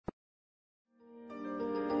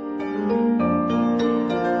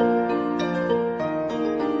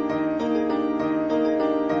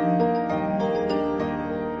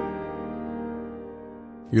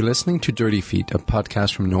You're listening to Dirty Feet, a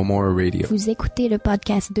podcast from No More Radio. Vous écoutez le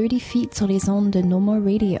podcast Dirty Feet sur les ondes de No More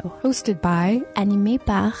Radio. Hosted by, animé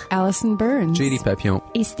par Allison Burns, JD Papillon,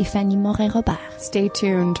 et Stéphanie Morin-Robert. Stay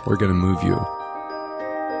tuned. We're gonna move you.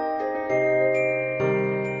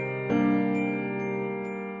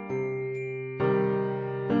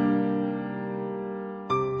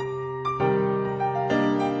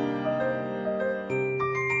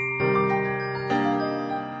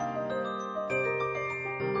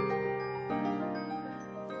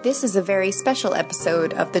 This is a very special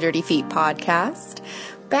episode of the Dirty Feet podcast.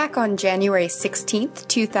 Back on January 16th,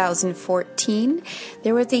 2014,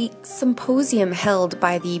 there was a symposium held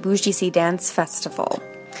by the Bouge-DC Dance Festival.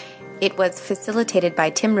 It was facilitated by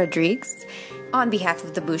Tim Rodrigues on behalf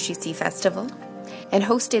of the Bouge-DC Festival and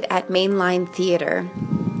hosted at Mainline Theatre.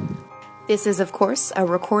 This is, of course, a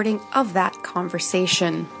recording of that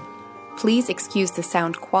conversation. Please excuse the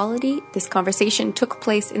sound quality. This conversation took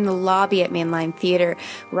place in the lobby at Mainline Theatre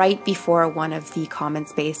right before one of the Common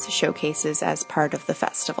Space showcases as part of the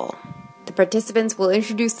festival. The participants will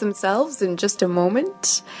introduce themselves in just a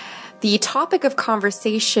moment. The topic of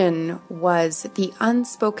conversation was the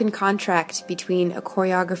unspoken contract between a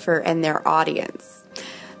choreographer and their audience.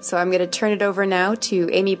 So I'm going to turn it over now to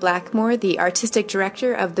Amy Blackmore, the artistic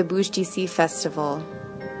director of the Bouge-DC Festival.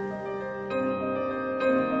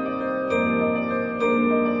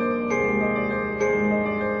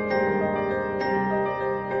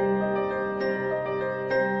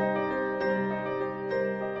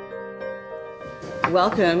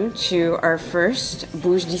 Welcome to our first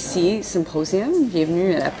Bouge-DC Symposium.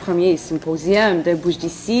 Bienvenue à la première symposium de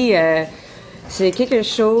Bouge-DC. C'est quelque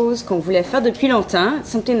chose qu'on voulait faire depuis longtemps. It's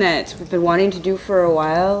something that we've been wanting to do for a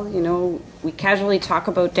while. You know, we casually talk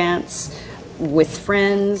about dance with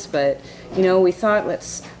friends, but you know, we thought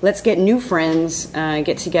let's get new friends,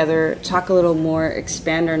 get together, talk a little more,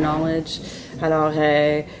 expand our knowledge. Alors,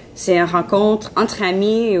 c'est une rencontre entre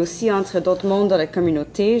amis et aussi entre d'autres mondes dans la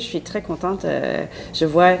communauté. Je suis très contente. Je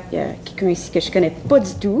vois, il y a quelqu'un ici que je connais pas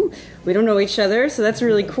du tout. We don't know each other, so that's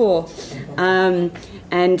really cool. And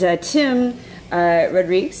Tim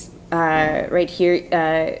Rodrigues, right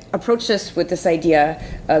here, approached us with this idea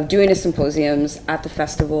of doing a symposiums at the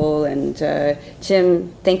festival. And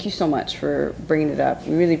Tim, thank you so much for bringing it up.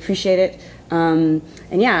 We really appreciate it. And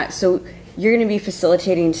yeah, so you're going to be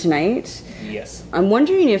facilitating tonight. Yes. I'm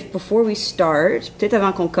wondering if before we start, peut-être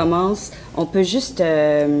avant qu'on commence, on peut juste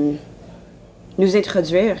nous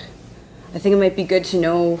introduire. I think it might be good to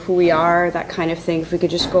know who we are, that kind of thing. If we could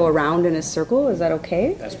just go around in a circle, is that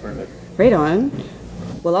okay? That's perfect. Right on.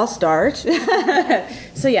 Well, I'll start.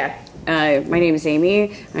 So yeah, my name is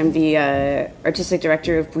Amy. I'm the artistic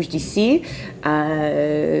director of Bouge-DC.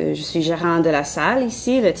 Je suis gérant de la salle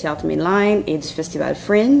ici, le Théâtre Mainline, et du Festival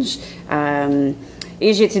Fringe.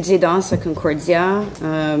 Et j'ai étudié danse à Concordia,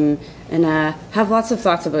 and have lots of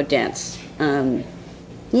thoughts about dance.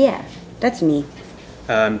 Yeah, that's me.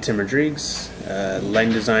 I'm Tim Rodrigues,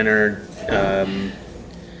 lighting designer,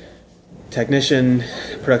 technician,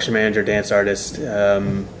 production manager, dance artist,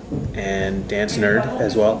 and dance nerd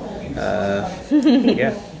as well.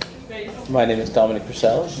 Yeah. My name is Dominic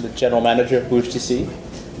Purcell, the general manager of Bouge-DC.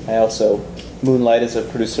 I also moonlight as a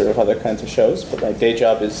producer of other kinds of shows, but my day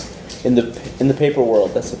job is in the paper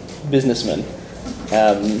world. That's a businessman,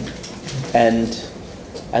 and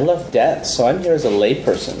I love dance, so I'm here as a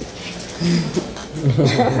layperson.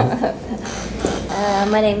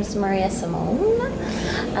 My name is Maria Simone.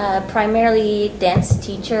 Primarily dance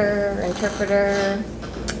teacher, interpreter.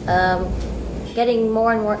 Getting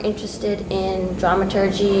more and more interested in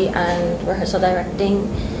dramaturgy and rehearsal directing.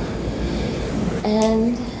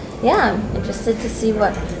 And yeah, I'm interested to see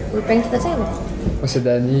what we bring to the table. Moi, c'est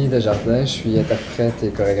Danny Desjardins, je suis interprète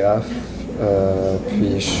et chorégraphe.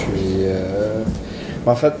 Puis je suis...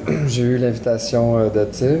 En fait, j'ai eu l'invitation de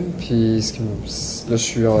Tim, puis là, je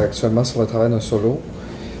suis actuellement sur le travail d'un solo.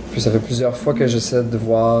 Puis ça fait plusieurs fois que j'essaie de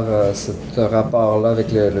voir ce rapport-là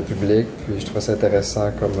avec le public, puis je trouve ça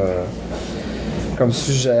intéressant comme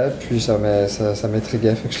sujet, puis ça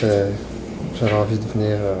m'intriguait, fait que j'avais envie de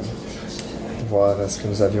venir voir ce que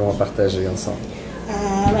nous avions à partager ensemble.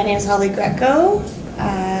 My name is Holly Greco.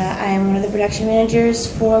 I'm one of the production managers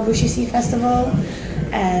for Bouge-DC Festival,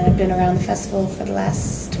 and I've been around the festival for the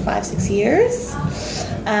last 5-6 years.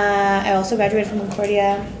 I also graduated from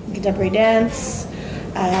Concordia in contemporary dance.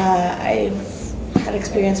 I've had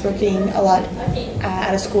experience working a lot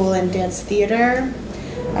at a school in dance theater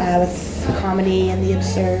with comedy and the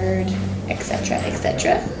absurd, etc.,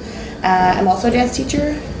 etc. I'm also a dance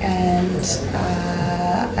teacher, and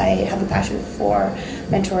I have a passion for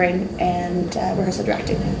mentoring and rehearsal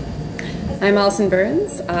directing. I'm Allison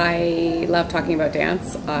Burns. I love talking about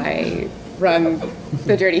dance. I run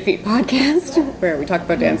the Dirty Feet podcast, where we talk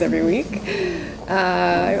about dance every week.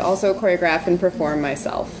 I also choreograph and perform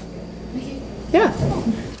myself. Yeah.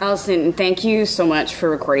 Allison, thank you so much for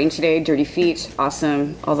recording today. Dirty Feet,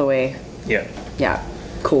 awesome, all the way. Yeah. Yeah,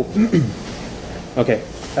 cool. Okay.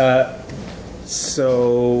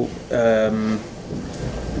 So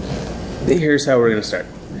here's how we're going to start.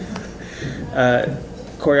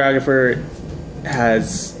 Choreographer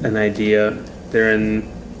has an idea.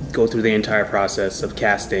 Go through the entire process of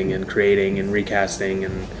casting and creating and recasting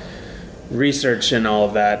and research and all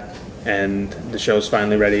of that, and the show's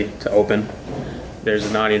finally ready to open. There's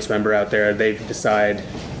an audience member out there. They decide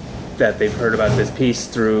that they've heard about this piece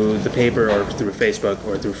through the paper or through Facebook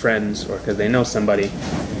or through friends or because they know somebody,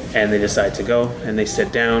 and they decide to go and they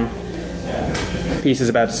sit down. Piece is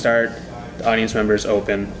about to start. The audience member is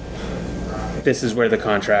open. This is where the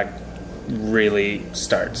contract really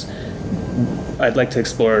starts. I'd like to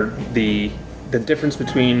explore the difference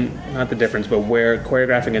between, not the difference, but where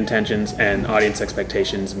choreographic intentions and audience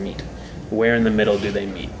expectations meet. Where in the middle do they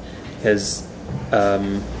meet? Because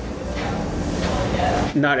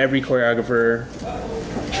not every choreographer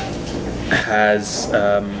has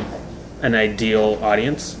an ideal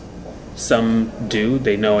audience. Some do.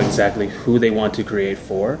 They know exactly who they want to create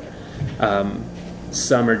for.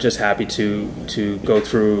 Some are just happy to go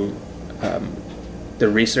through the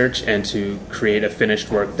research and to create a finished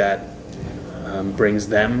work that brings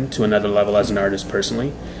them to another level as an artist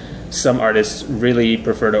personally. Some artists really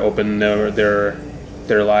prefer to open their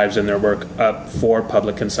lives and their work up for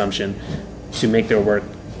public consumption, to make their work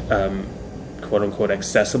quote unquote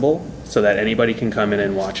accessible so that anybody can come in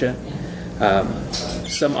and watch it.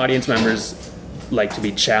 Some audience members like to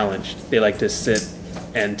be challenged. They like to sit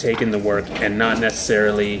and take in the work and not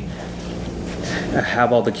necessarily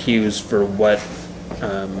have all the cues for what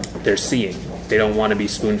they're seeing. They don't want to be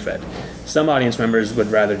spoon-fed. Some audience members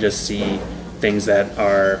would rather just see things that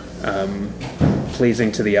are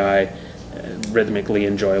pleasing to the eye, rhythmically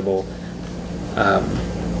enjoyable.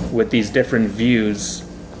 With these different views,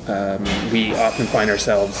 we often find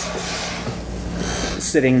ourselves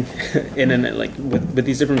sitting with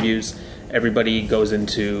these different views. Everybody goes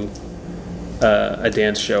into a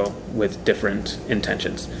dance show with different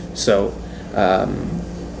intentions. So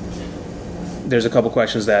there's a couple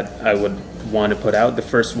questions that I would want to put out. The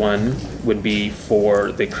first one would be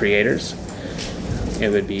for the creators. It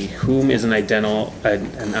would be, whom is an ideal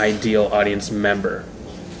audience member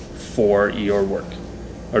for your work?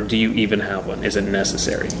 Or do you even have one? Is it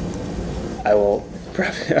necessary? I will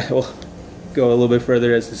go a little bit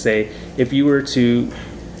further as to say, if you were to,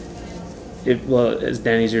 as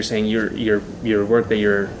Danny's, you're saying your work that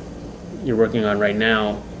you're working on right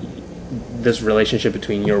now, this relationship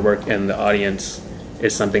between your work and the audience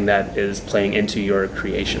is something that is playing into your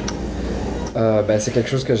creation. C'est quelque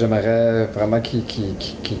chose que j'aimerais vraiment qui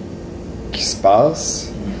se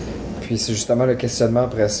passe. Puis c'est justement le questionnement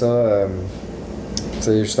après ça. Tu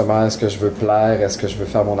sais, justement, est-ce que je veux plaire? Est-ce que je veux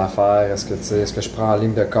faire mon affaire? Est-ce que je prends en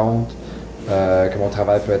ligne de compte que mon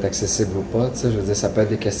travail peut être accessible ou pas? Tu sais, je veux dire, ça peut être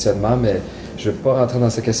des questionnements, mais je veux pas rentrer dans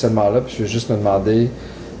ces questionnements-là. Puis je veux juste me demander,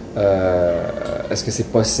 est-ce que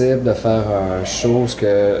c'est possible de faire un show où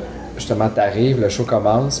que justement t'arrives, le show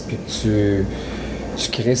commence, puis tu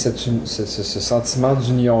crées ce sentiment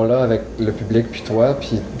d'union-là avec le public puis toi,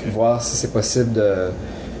 puis voir si c'est possible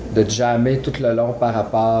de jammer tout le long par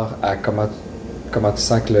rapport à comment tu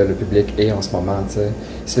sens que le public est en ce moment, tu sais.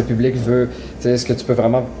 Si le public veut, tu sais, est-ce que tu peux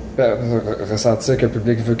vraiment ressentir que le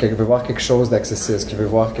public veut voir quelque chose d'accessible, est-ce qu'il veut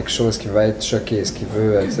voir quelque chose, est-ce qu'il veut être choqué, est-ce qu'il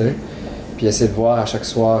veut, tu sais, puis essayer de voir à chaque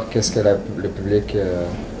soir qu'est-ce que le public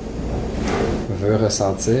veut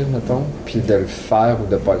ressentir, mettons, puis de le faire ou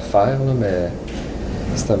de pas le faire, là, mais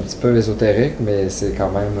c'est un petit peu ésotérique, mais c'est quand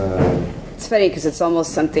même... It's funny because it's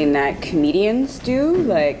almost something that comedians do.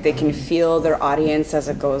 Like, they can feel their audience as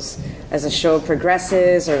it goes, as a show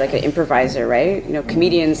progresses, or like an improviser, right? You know,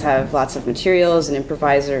 comedians have lots of materials, and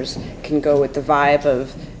improvisers can go with the vibe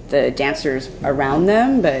of the dancers around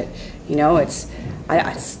them. But, you know, it's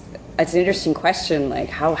an interesting question. Like,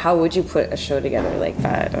 how would you put a show together like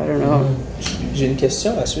that? I don't know. J'ai une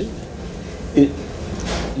question à suivre.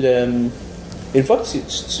 Une fois que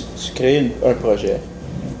tu crées un projet,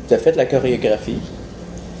 tu as fait la chorégraphie,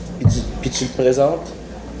 puis tu le présentes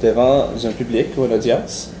devant un public ou une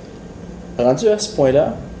audience, rendu à ce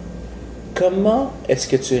point-là, comment est-ce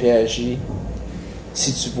que tu réagis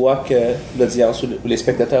si tu vois que l'audience ou les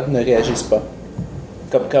spectateurs ne réagissent pas?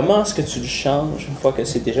 Comment est-ce que tu le changes une fois que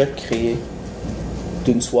c'est déjà créé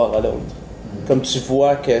d'une soirée à l'autre? Comme tu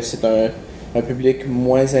vois que c'est un public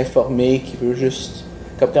moins informé qui veut juste...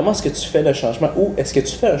 Comment est-ce que tu fais le changement? Ou est-ce que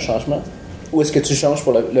tu fais un changement? Ou est-ce que tu changes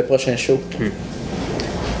pour le prochain show?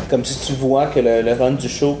 Comme si tu vois que le run du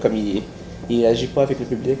show, comme il agit pas avec le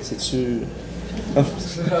public, c'est-tu...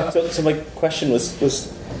 So my question was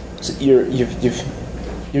so you've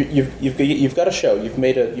got a show, you've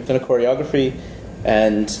done a choreography,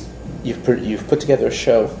 and you've put together a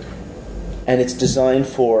show, and it's designed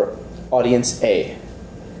for audience A,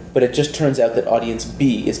 but it just turns out that audience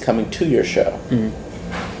B is coming to your show.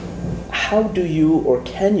 How do you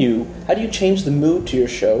change the mood to your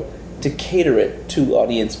show to cater it to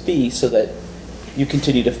audience B so that you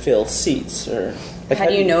continue to fill seats? Or how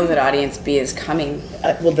do you know that audience B is coming?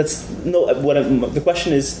 The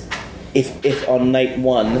question is, if on night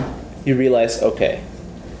one you realize, okay,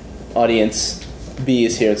 audience B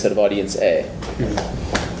is here instead of audience A,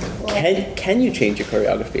 can you change your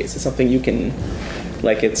choreography? Is it something you can,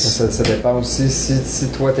 like it's... Ça dépend aussi, si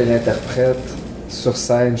toi t'es l'interprète sur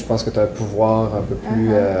scène, je pense que tu as un pouvoir un peu plus...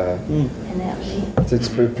 Tu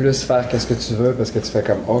peux plus faire qu'est-ce que tu veux parce que tu fais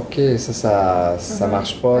comme, ok, ça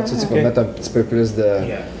marche pas, tu peux mettre un petit peu plus de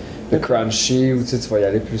crunchy ou tu vas y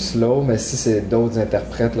aller plus slow, mais si c'est d'autres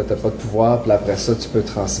interprètes, là, t'as pas de pouvoir, puis après ça, tu peux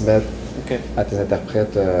transmettre à tes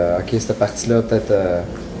interprètes, ok, cette partie-là, peut-être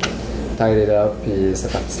tied it up, puis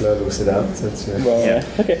cette partie-là, loosen it up,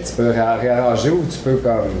 tu peux réarranger ou tu peux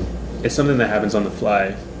comme... It's something that happens on the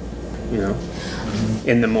fly, you know?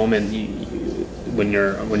 In the moment, when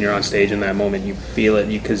you're on stage in that moment, you feel it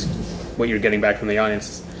because what you're getting back from the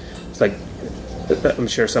audience, it's like, I'm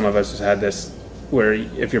sure some of us have had this, where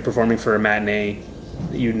if you're performing for a matinee,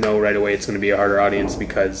 you know right away it's going to be a harder audience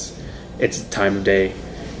because it's the time of day,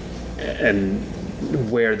 and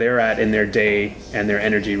where they're at in their day and their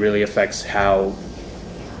energy really affects how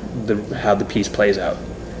the piece plays out.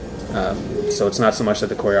 So it's not so much that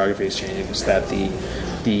the choreography is changing; it's that the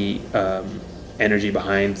energy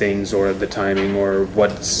behind things, or the timing, or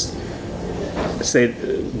what's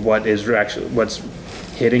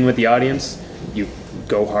hitting with the audience. You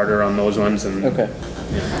go harder on those ones, and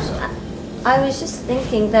I was just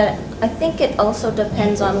thinking that I think it also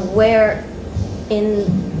depends on where in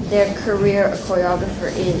their career a choreographer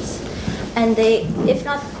is, and if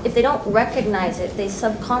they don't recognize it, they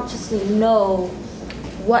subconsciously know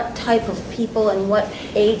what type of people and what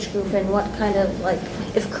age group and what kind of, like,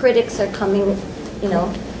 if critics are coming,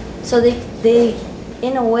 so they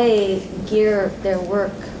in a way gear their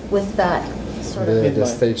work with that sort of the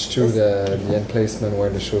stage 2, the end placement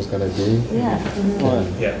where the show's going to be.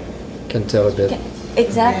 Can tell a bit.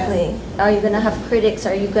 Exactly. Are you going to have critics?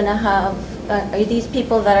 Are you going to have are these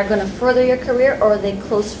people that are going to further your career, or are they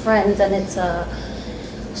close friends and it's a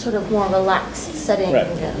sort of more relaxed setting? Right.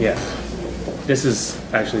 Yeah. This is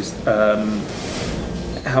actually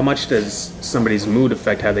how much does somebody's mood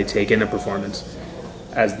affect how they take in a performance?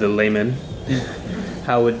 As the layman,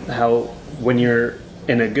 how when you're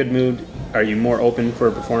in a good mood, are you more open for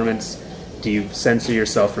a performance? Do you censor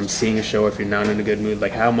yourself from seeing a show if you're not in a good mood?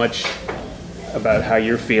 Like, how much about how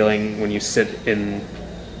you're feeling when you sit in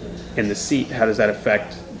the seat, how does that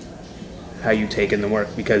affect how you take in the work?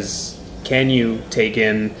 Because can you take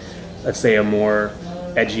in, let's say, a more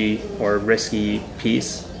edgy or risky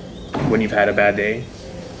piece when you've had a bad day?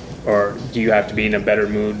 Or do you have to be in a better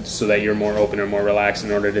mood so that you're more open or more relaxed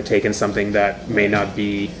in order to take in something that may not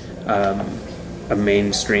be a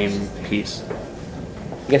mainstream piece?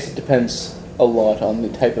 I guess it depends a lot on the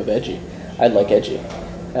type of edgy. I like edgy.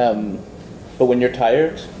 But when you're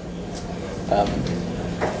tired,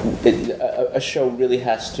 a show really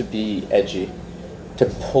has to be edgy to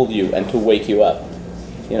pull you and to wake you up.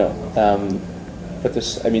 But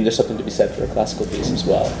there's something to be said for a classical piece as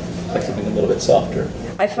well, like something a little bit softer.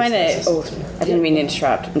 I find that. I didn't mean to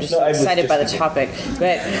interrupt. I'm just excited by the topic,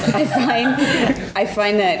 but I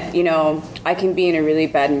find that I can be in a really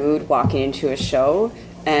bad mood walking into a show,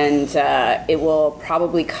 and it will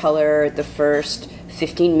probably color the first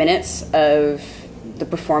 15 minutes of the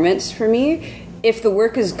performance for me. If the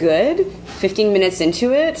work is good, 15 minutes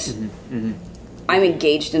into it, I'm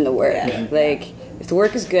engaged in the work. Yeah. Like, if the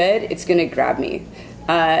work is good, it's going to grab me.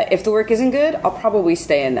 If the work isn't good, I'll probably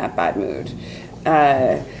stay in that bad mood.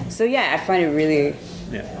 So I find it really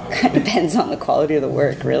depends on the quality of the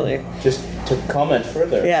work, really. Just to comment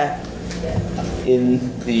further. Yeah. In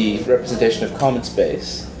the representation of Common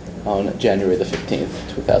Space on January the 15th,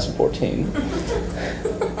 2014,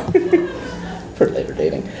 for later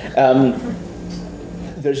dating,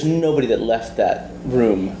 there's nobody that left that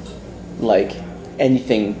room like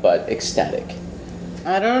anything but ecstatic.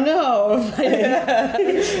 I don't know.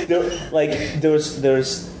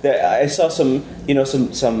 I saw some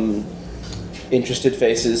interested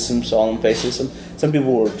faces, some solemn faces. Some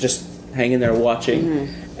people were just hanging there watching,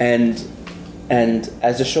 and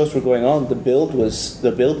as the shows were going on, the build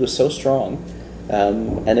was so strong,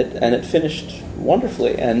 and it finished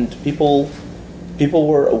wonderfully, and people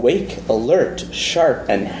were awake, alert, sharp,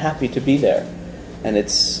 and happy to be there. And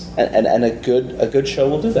it's a good show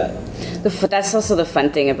will do that. That's also the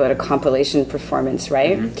fun thing about a compilation performance,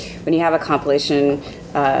 right? Mm-hmm. When you have a compilation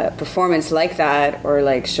performance like that, or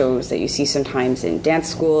like shows that you see sometimes in dance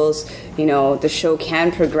schools, you know, the show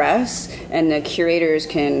can progress, and the curators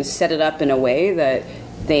can set it up in a way that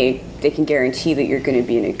they can guarantee that you're going to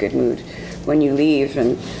be in a good mood when you leave.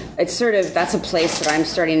 And it's that's a place that I'm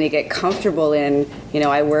starting to get comfortable in. You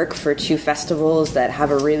know, I work for two festivals that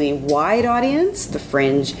have a really wide audience, the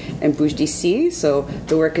Fringe and Bouge d'ici, so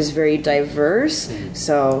the work is very diverse.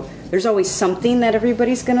 So there's always something that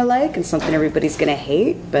everybody's going to like and something everybody's going to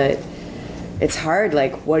hate, but it's hard.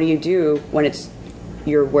 Like, what do you do when it's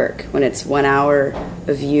your work, when it's 1 hour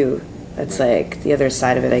of you? That's like the other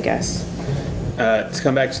side of it, I guess. To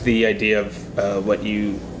come back to the idea of what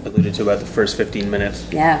you alluded to about the first 15 minutes.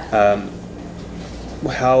 Yeah.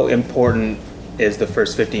 How important is the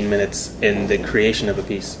first 15 minutes in the creation of a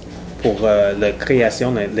piece? Pour la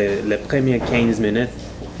création, les premières 15 minutes,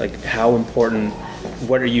 like how important,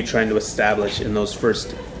 what are you trying to establish in those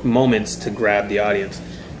first moments to grab the audience?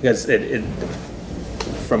 Because it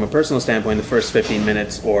from a personal standpoint, the first 15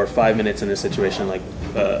 minutes or 5 minutes in a situation like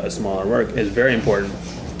a smaller work is very important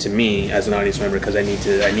to me as an audience member, because I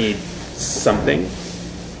need something.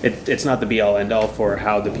 It's not the be all end all for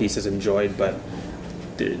how the piece is enjoyed, but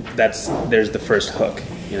there's the first hook,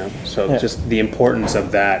 you know. So just the importance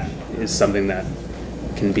of that is something that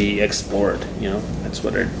can be explored, you know. That's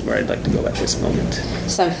where I'd like to go at this moment.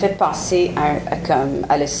 Ça me fait penser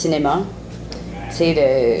à le cinéma. Tu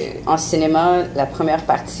sais, en cinéma, la première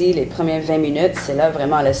partie, les premières 20 minutes, c'est là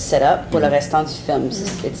vraiment le setup pour le restant du film.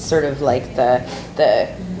 It's sort of like the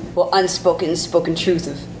spoken truth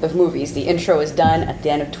of movies. The intro is done at the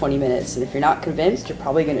end of 20 minutes, and if you're not convinced, you're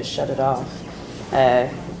probably going to shut it off. Mais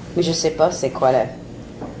je sais pas c'est quoi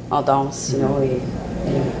en danse, you know.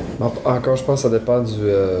 Encore, je pense que ça dépend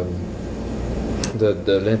de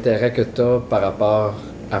l'intérêt que tu as par rapport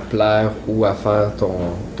à plaire ou à faire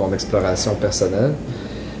ton exploration personnelle.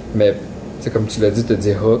 Mais, tu sais, comme tu l'as dit, te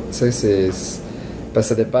dire hook, tu sais, parce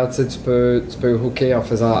que ça dépend, tu sais, tu peux hooker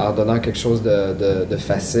en donnant quelque chose de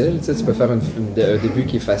facile, tu sais, tu peux faire un début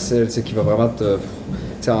qui est facile, tu sais, qui va vraiment te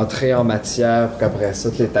entrer en matière pour qu'après ça,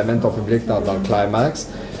 tu t'amènes ton public dans le climax,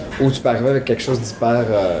 ou tu peux arriver avec quelque chose d'hyper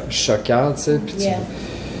choquant, tu sais, puis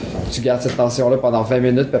tu gardes cette tension-là pendant 20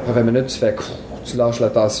 minutes, puis après 20 minutes, tu lâches la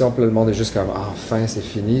tension, puis là, le monde est juste comme « enfin, c'est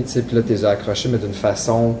fini », tu sais, puis là, t'es accroché, mais d'une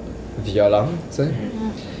façon violente, tu sais.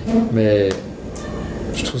 Mais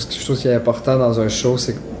je trouve ce qui est important dans un show,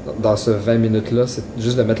 c'est que dans ce 20 minutes-là, c'est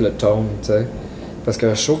juste de mettre le tone, tu sais. Parce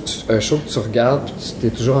qu'un show que tu regardes, puis tu es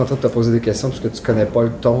toujours en train de te poser des questions parce que tu connais pas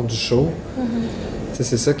le ton du show. Tu sais,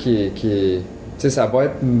 c'est ça qui est tu sais, ça va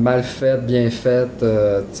être mal fait, bien fait, tu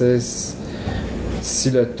sais.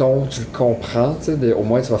 Si le ton, tu le comprends, tu sais, au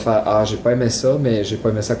moins tu vas faire « Ah, j'ai pas aimé ça, mais j'ai pas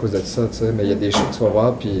aimé ça à cause de ça, tu sais. » Mais il y a des shows que tu vas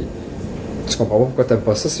voir, puis tu comprends pas pourquoi t'aimes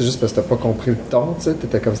pas ça, c'est juste parce que t'as pas compris le ton, tu sais.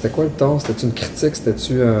 T'étais comme, c'était quoi le ton? C'était-tu une critique?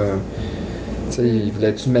 C'était-tu un... Tu sais,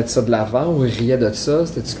 voulais-tu mettre ça de l'avant ou il riait de ça?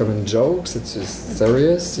 C'était-tu comme une joke? C'était-tu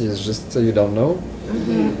serious? It's just you don't know.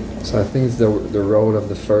 So I think it's the role of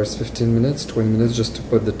the first 15 minutes, 20 minutes, just to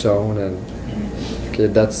put the tone and okay,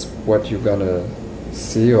 that's what you're gonna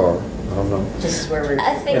see, or I don't know. This is where we're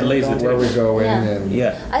going.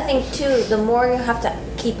 Yeah. And I think too, the more you have to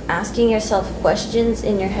keep asking yourself questions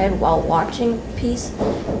in your head while watching a piece,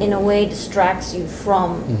 in a way distracts you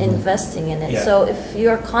from investing in it. Yeah. So if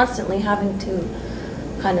you're constantly having to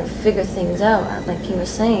kind of figure things out, like you were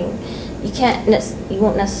saying, you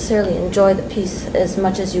won't necessarily enjoy the piece as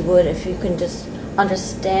much as you would if you can just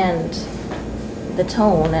understand the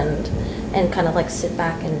tone and kind of like sit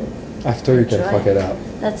back and after you can fuck it up.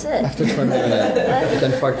 That's it. After 20 minutes, you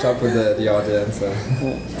can fuck up with the audience.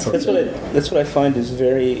 That's what I find is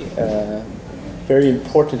very very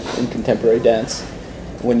important in contemporary dance.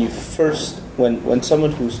 When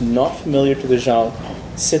someone who's not familiar to the genre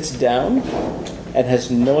sits down and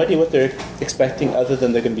has no idea what they're expecting, other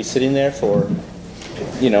than they're going to be sitting there for,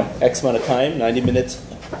 you know, X amount of time, 90 minutes,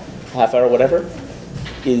 half hour, whatever,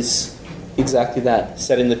 is exactly that,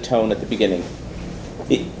 setting the tone at the beginning.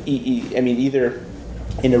 I mean, either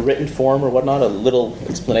in a written form or whatnot, a little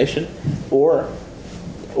explanation, or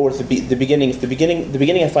the beginning. The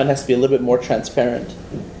beginning I find has to be a little bit more transparent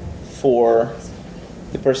for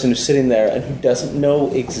the person who's sitting there and who doesn't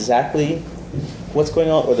know exactly what's going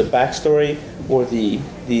on or the backstory, or the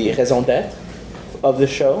raison d'être of the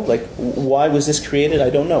show. Like, why was this created? I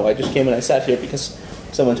don't know. I just came and I sat here because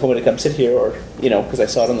someone told me to come sit here, or, because I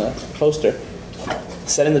saw it on the poster.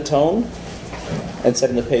 Setting the tone and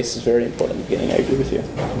setting the pace is very important at the beginning. I agree with you.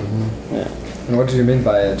 Mm-hmm. Yeah. And what do you mean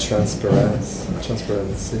by transparency?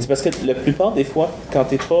 C'est parce que la plupart des fois, quand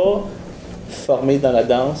t'es pas formé dans la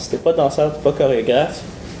danse, t'es pas danseur, t'es pas chorégraphe,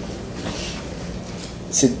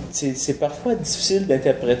 c'est parfois difficile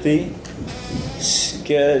d'interpréter ce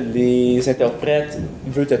que les interprètes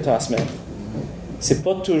veulent te transmettre. C'est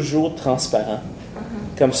pas toujours transparent.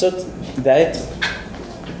 Comme ça, d'être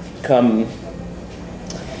comme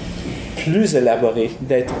plus élaboré,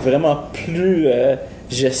 d'être vraiment plus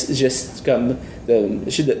comme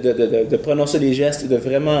de prononcer les gestes, de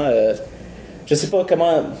vraiment je sais pas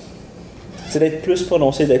comment, c'est d'être plus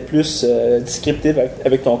prononcé, d'être plus descriptif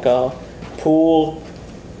avec ton corps pour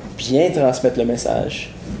bien transmettre le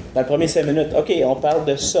message. Dans les premières 5 minutes, OK, on parle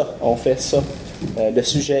de ça, on fait ça, le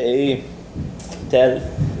sujet est tel,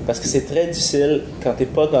 parce que c'est très difficile quand t'es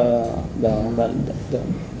pas dans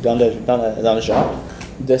le genre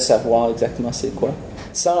de savoir exactement c'est quoi,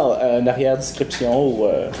 sans une arrière-description ou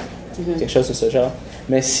quelque chose de ce genre.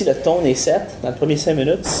 Mais si le ton est 7, dans les premières 5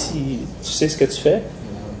 minutes, si tu sais ce que tu fais,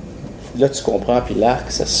 là tu comprends, puis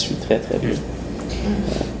l'arc, ça se suit très très bien.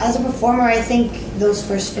 As a performer, I think those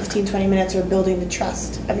first 15-20 minutes are building the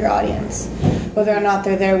trust of your audience. Whether or not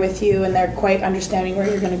they're there with you and they're quite understanding where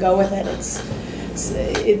you're going to go with it,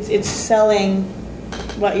 it's selling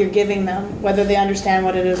what you're giving them, whether they understand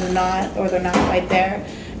what it is or not, or they're not quite there.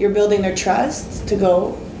 You're building their trust to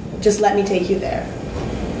go, just let me take you there.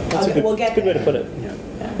 We'll get there. That's a good way to put it.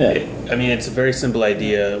 Yeah. I mean, it's a very simple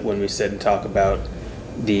idea when we sit and talk about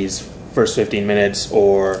these first 15 minutes,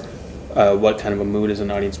 or what kind of a mood is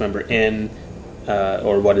an audience member in,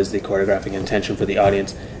 or what is the choreographic intention for the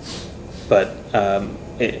audience. But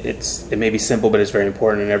it may be simple, but it's very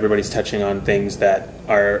important, and everybody's touching on things that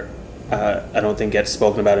are I don't think gets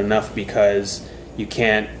spoken about enough, because you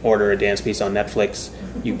can't order a dance piece on Netflix.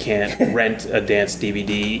 You can't rent a dance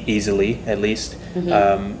DVD easily, at least.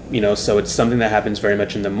 Mm-hmm. So it's something that happens very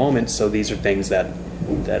much in the moment. So these are things that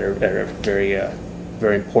are very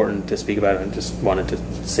very important to speak about. And I just wanted to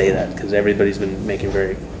say that because everybody's been making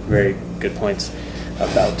very very good points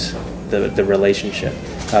about the relationship.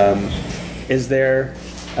 Is there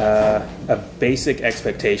a basic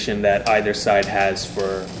expectation that either side has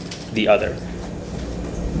for the other?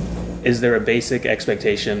 Is there a basic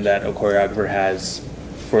expectation that a choreographer has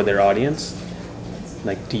for their audience?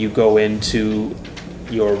 Like, do you go into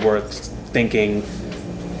your work thinking,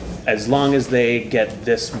 as long as they get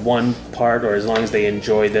this one part, or as long as they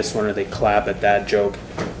enjoy this one, or they clap at that joke,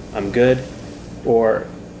 I'm good? Or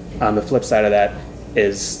on the flip side of that,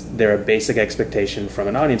 is there a basic expectation from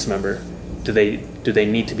an audience member? Do they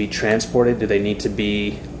need to be transported? Do they need to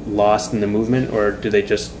be lost in the movement, or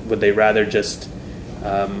would they rather just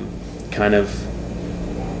kind of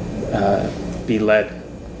be led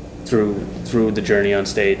through the journey on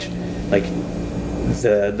stage? Like,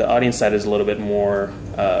 the audience side is a little bit more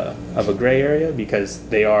of a gray area, because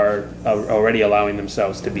they are already allowing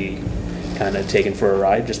themselves to be kind of taken for a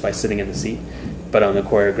ride just by sitting in the seat. But on the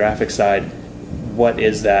choreographic side, what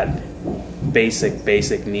is that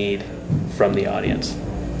basic need from the audience?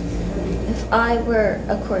 If I were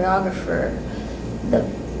a choreographer,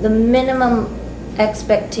 the minimum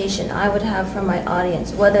expectation I would have from my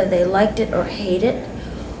audience, whether they liked it or hate it,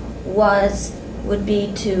 would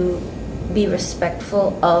be to be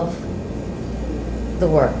respectful of the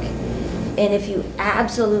work. And if you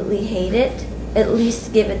absolutely hate it, at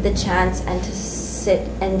least give it the chance and to sit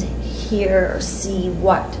and hear or see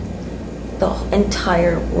what the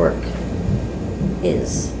entire work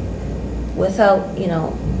is, without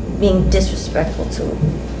being disrespectful to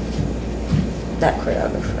that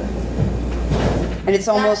choreographer. And it's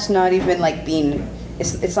almost not even like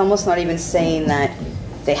it's almost not even saying that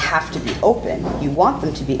they have to be open. You want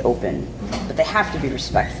them to be open, but they have to be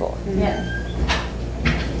respectful. Yeah.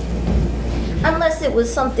 Unless it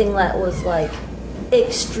was something that was like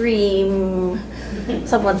extreme,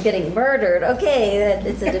 someone's getting murdered, okay,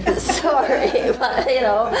 it's a different story. But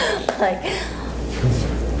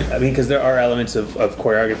I mean, because there are elements of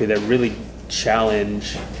choreography that really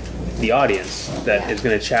challenge the audience, that is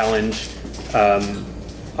going to challenge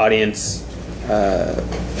audience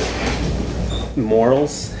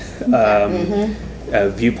morals,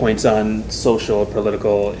 viewpoints on social,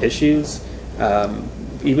 political issues,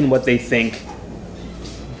 even what they think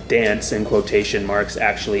dance, in quotation marks,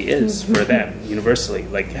 actually is for them universally.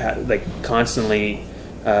 Like constantly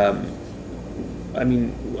I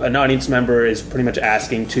mean, an audience member is pretty much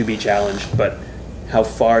asking to be challenged, but how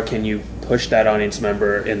far can you push that audience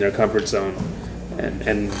member in their comfort zone,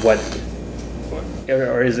 and what,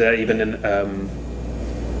 or is that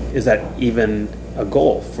even a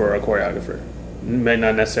goal for a choreographer? It may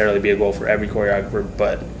not necessarily be a goal for every choreographer,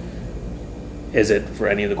 but is it for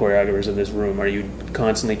any of the choreographers in this room? Are you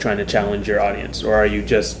constantly trying to challenge your audience, or are you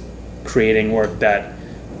just creating work that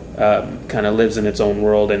kind of lives in its own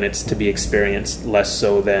world and it's to be experienced less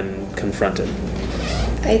so than confronted?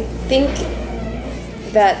 I think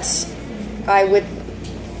that I would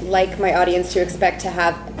like my audience to expect to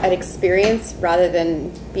have an experience rather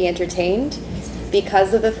than be entertained,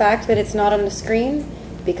 because of the fact that it's not on the screen,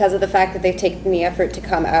 because of the fact that they've taken the effort to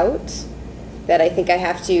come out, that I think I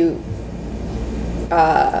have to,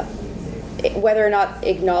 whether or not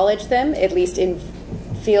acknowledge them, at least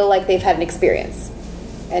feel like they've had an experience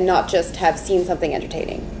and not just have seen something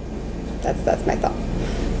entertaining. That's my thought.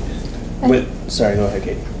 Sorry, go ahead,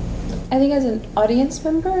 Katie. I think as an audience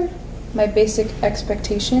member, my basic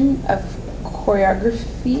expectation of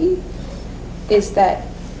choreography is that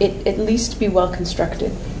it at least be well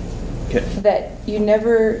constructed. Okay. That you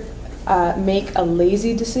never make a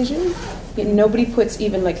lazy decision. Nobody puts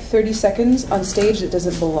even like 30 seconds on stage that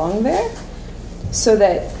doesn't belong there. So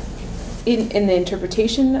that in the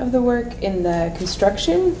interpretation of the work, in the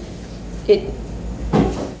construction,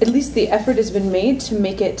 at least the effort has been made to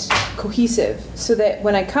make it cohesive, so that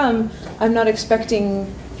when I come, I'm not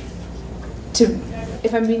expecting to.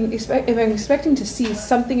 If I'm expecting to see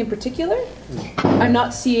something in particular, I'm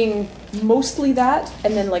not seeing mostly that,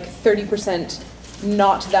 and then like 30%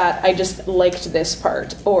 not that I just liked this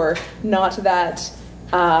part, or not that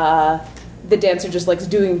the dancer just likes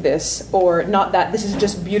doing this, or not that this is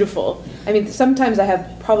just beautiful. I mean, sometimes I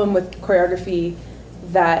have problem with choreography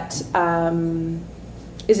that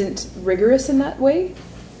isn't rigorous in that way,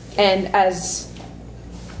 and as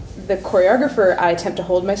the choreographer, I attempt to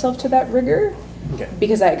hold myself to that rigor. Okay.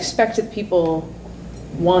 Because I expect that people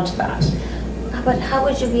want that. But how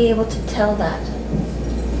would you be able to tell that?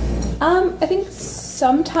 I think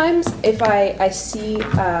sometimes if I see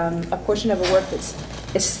a portion of a work that's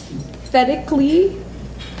aesthetically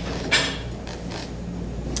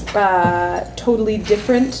totally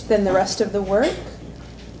different than the rest of the work,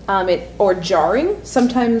 or jarring.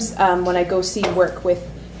 Sometimes when I go see work with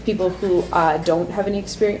people who don't have any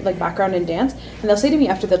experience, like background in dance, and they'll say to me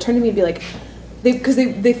after, they'll turn to me and be like, because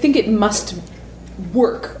they think it must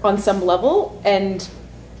work on some level, and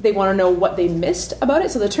they want to know what they missed about it.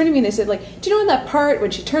 So they'll turn to me and they say, like, do you know in that part when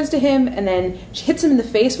she turns to him and then she hits him in the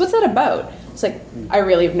face, what's that about? It's like, I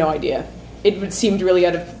really have no idea. It seemed really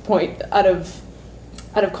out of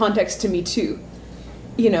context to me too.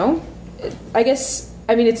 You know, I guess,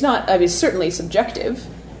 I mean, it's certainly subjective.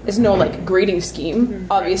 There's no like grading scheme,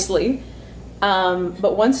 obviously.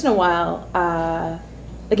 But once in a while,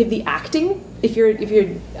 like if your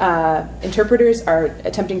interpreters are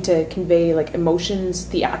attempting to convey like emotions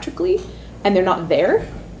theatrically and they're not there,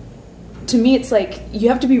 to me it's like you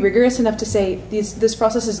have to be rigorous enough to say this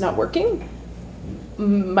process is not working.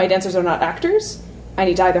 My dancers are not actors. I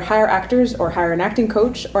need to either hire actors or hire an acting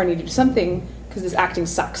coach, or I need to do something because this acting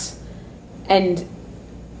sucks. And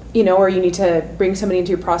you know, or you need to bring somebody into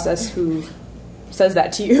your process who says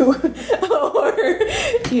that to you, or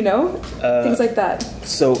you know, things like that.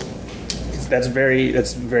 So that's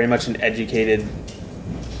very much an educated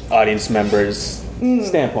audience member's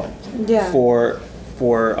standpoint. Yeah.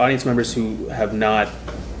 For audience members who have not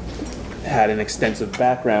had an extensive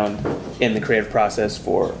background in the creative process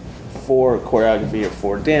for choreography or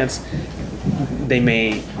for dance, they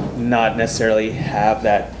may not necessarily have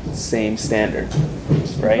that same standard,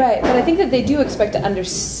 right? Right, but I think that they do expect to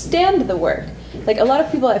understand the work. Like a lot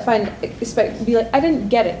of people I find expect to be like, I didn't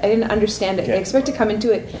get it, I didn't understand it. Okay. They expect to come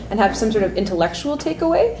into it and have some sort of intellectual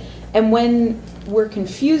takeaway. And when we're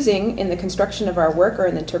confusing in the construction of our work or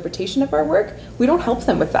in the interpretation of our work, we don't help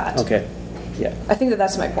them with that. Okay, yeah. I think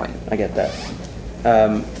that's my point. I get that.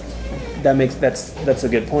 That's a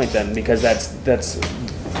good point then, because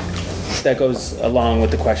that goes along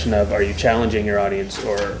with the question of, are you challenging your audience,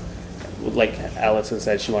 or like Alex had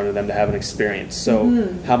said, she wanted them to have an experience. So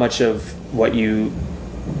how much of what you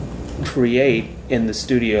create in the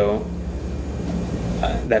studio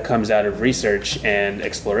that comes out of research and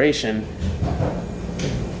exploration,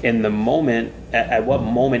 in the moment, at what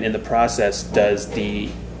moment in the process does the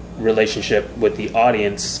relationship with the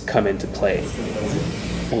audience come into play?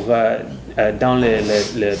 Dans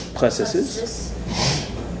le processus,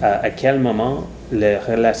 à quel moment les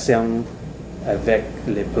relations avec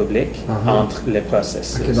le public entre les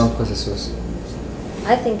processus? Okay, dans le processus.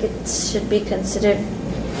 I think it should be considered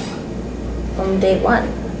from day one.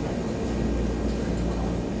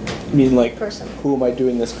 You mean like, Person. who am I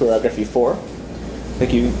doing this choreography for?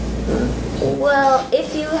 Like you... Well,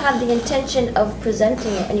 if you have the intention of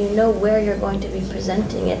presenting it and you know where you're going to be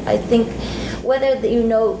presenting it, I think whether you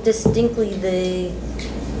know distinctly the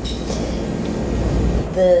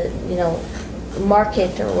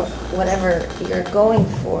market or whatever you're going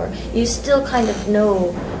for, you still kind of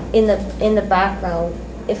know in the background.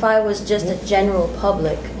 If I was just a general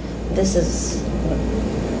public, this is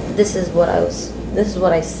what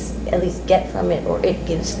I at least get from it, or it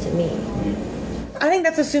gives to me. I think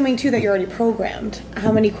that's assuming too that you're already programmed.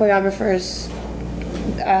 How many choreographers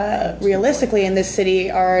realistically in this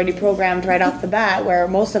city are already programmed right off the bat, where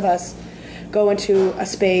most of us go into a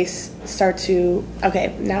space,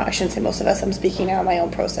 now I shouldn't say most of us, I'm speaking now on my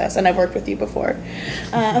own process, and I've worked with you before.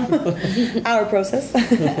 Our process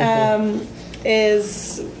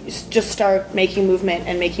is just start making movement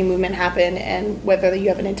and making movement happen, and whether you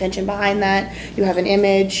have an intention behind that, you have an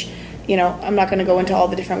image, I'm not going to go into all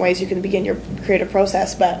the different ways you can begin your creative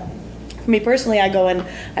process, but for me personally, I go and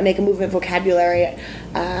I make a movement vocabulary.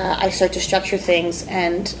 I start to structure things,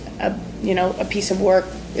 and a piece of work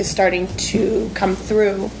is starting to come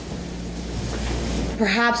through.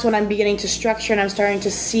 Perhaps when I'm beginning to structure and I'm starting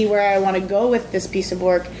to see where I want to go with this piece of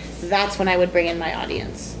work, that's when I would bring in my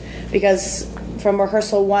audience. Because from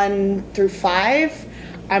rehearsal 1 through 5,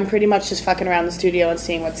 I'm pretty much just fucking around the studio and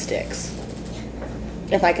seeing what sticks,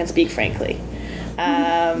 if I can speak frankly.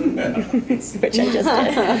 Which I just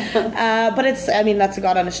did. But that's a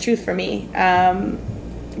God honest truth for me.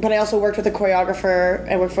 But I also worked with a choreographer.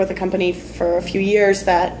 I worked with a company for a few years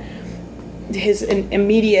that his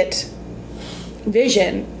immediate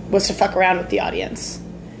vision was to fuck around with the audience,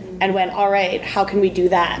 and went, all right, how can we do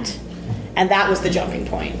that? And that was the jumping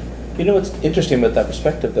point. You know what's interesting about that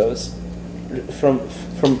perspective, though, is from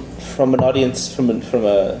an audience, from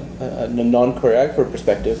a non-choreographer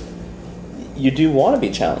perspective, you do want to be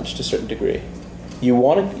challenged to a certain degree. You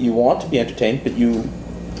want to be entertained, but you,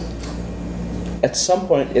 at some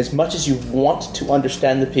point, as much as you want to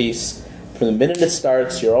understand the piece, from the minute it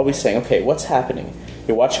starts, you're always saying, okay, what's happening?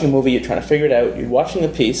 You're watching a movie, you're trying to figure it out, you're watching a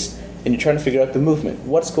piece, and you're trying to figure out the movement.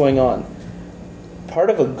 What's going on? Part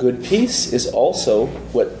of a good piece is also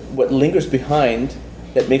what lingers behind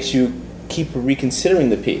that makes you keep reconsidering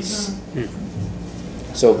the piece.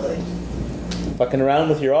 Mm-hmm. So, fucking around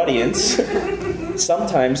with your audience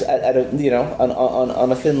sometimes at a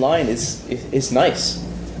on a thin line is nice.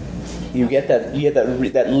 You get that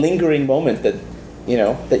lingering moment that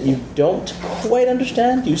that you don't quite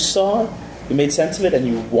understand. You saw, you made sense of it, and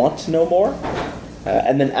you want to know more.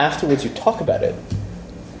 And then afterwards, you talk about it,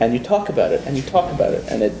 and you talk about it, and you talk about it,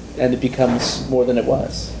 and it becomes more than it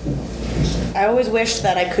was. I always wished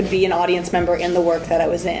that I could be an audience member in the work that I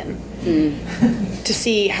was in, to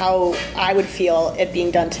see how I would feel it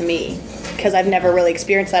being done to me, because I've never really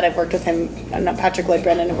experienced that. I've worked with him, Patrick Lloyd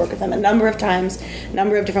Brennan, I've worked with him a number of times,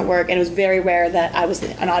 number of different work, and it was very rare that I was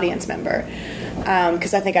an audience member,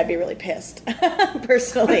 because I think I'd be really pissed,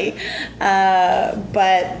 personally.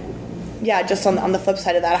 But yeah, just on the flip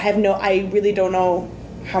side of that, I really don't know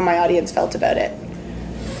how my audience felt about it,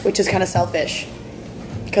 which is kind of selfish,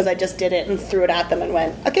 because I just did it and threw it at them and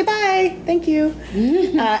went, okay, bye, thank you.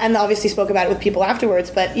 And obviously spoke about it with people afterwards,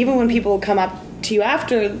 but even when people come up to you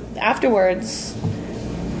afterwards,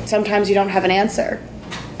 sometimes you don't have an answer.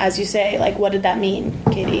 As you say, like, what did that mean,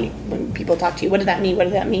 Katie? When people talk to you, what did that mean? What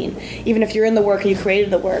did that mean? Even if you're in the work and you created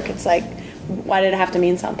the work, it's like, why did it have to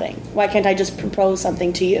mean something? Why can't I just propose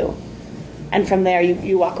something to you? And from there,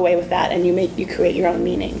 you walk away with that, and you create your own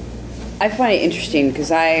meaning. I find it interesting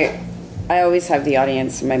because I always have the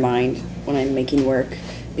audience in my mind when I'm making work,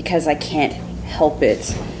 because I can't help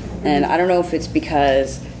it. And I don't know if it's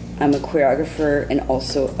because I'm a choreographer and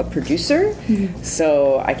also a producer,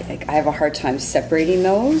 so I have a hard time separating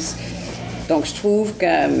those. Donc je trouve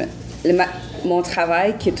que mon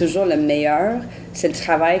travail qui est toujours le meilleur, c'est le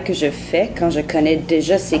travail que je fais quand je connais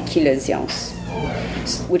déjà c'est qui l'audience.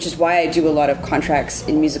 Which is why I do a lot of contracts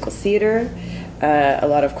in musical theater, a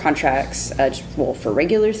lot of contracts, for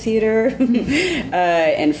regular theater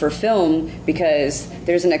and for film, because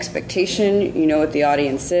there's an expectation, you know what the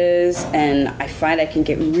audience is, and I find I can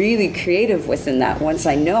get really creative within that once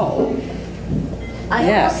I know.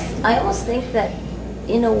 I almost think that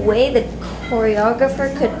in a way the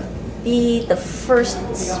choreographer could be the first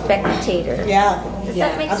spectator. Yeah. Does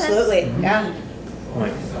that make absolutely. sense? Yeah.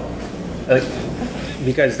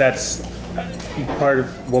 Because that's part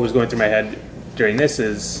of what was going through my head during this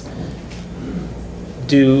is,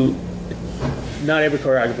 not every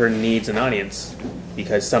choreographer needs an audience.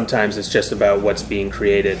 because sometimes it's just about what's being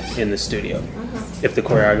created in the studio. If the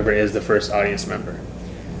choreographer is the first audience member,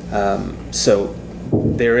 so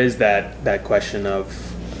there is that question of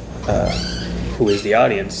who is the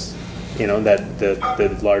audience? You know, that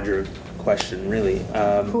the larger question, really.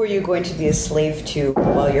 Who are you going to be a slave to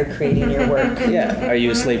while you're creating your work? Yeah, are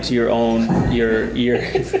you a slave to your own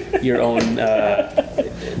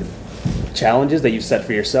challenges that you set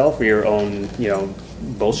for yourself, or your own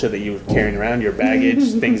bullshit that you're carrying around, your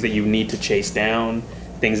baggage, things that you need to chase down,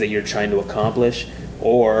 things that you're trying to accomplish,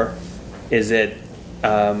 or is it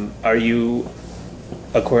are you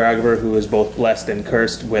a choreographer who is both blessed and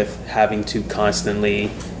cursed with having to constantly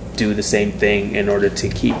do the same thing in order to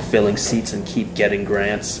keep filling seats and keep getting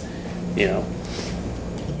grants?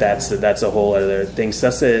 That's a whole other thing.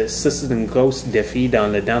 Ça c'est un gros défi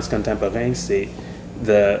dans la danse contemporaine. C'est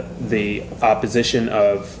the opposition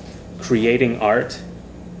of creating art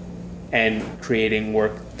and creating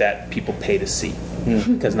work that people pay to see,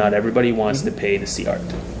 because not everybody wants to pay to see art.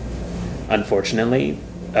 Unfortunately,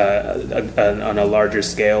 on a larger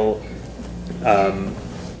scale,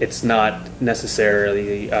 it's not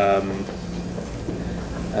necessarily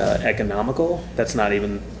economical. That's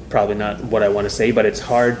probably not what I want to say, but it's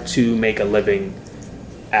hard to make a living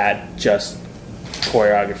at just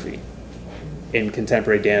choreography in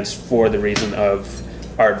contemporary dance for the reason of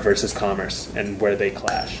art versus commerce and where they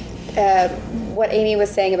clash. What Amy was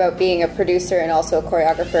saying about being a producer and also a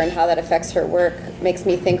choreographer and how that affects her work makes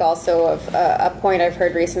me think also of a point I've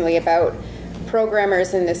heard recently about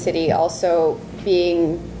programmers in the city also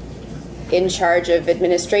being in charge of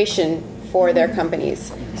administration for their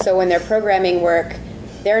companies. So when they're programming work,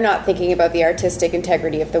 they're not thinking about the artistic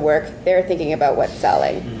integrity of the work, they're thinking about what's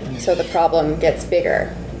selling. So the problem gets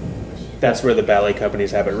bigger. That's where the ballet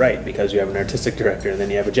companies have it right, because you have an artistic director and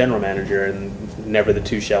then you have a general manager, and never the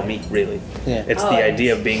two shall meet, really. Yeah. It's the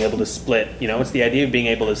idea of being able to split, it's the idea of being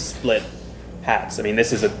able to split hats. I mean,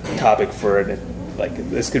 this is a topic for,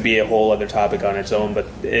 this could be a whole other topic on its own, but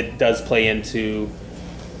it does play into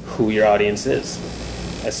who your audience is,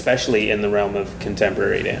 especially in the realm of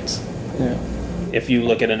contemporary dance. Yeah. If you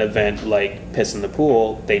look at an event like Piss in the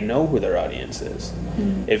Pool, they know who their audience is.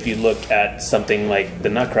 If you look at something like the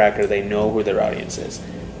Nutcracker, they know who their audience is.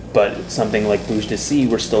 But something like Bouge d'Ici,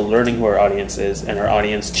 we're still learning who our audience is, and our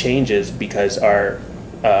audience changes because our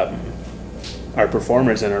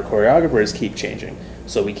performers and our choreographers keep changing.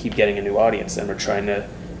 So we keep getting a new audience, and we're trying to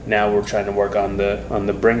work on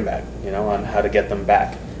the bring back, on how to get them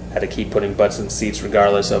back, how to keep putting butts in seats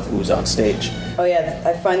regardless of who's on stage. Oh yeah,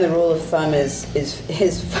 I find the rule of thumb is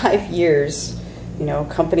 5 years.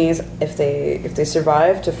 Companies, if they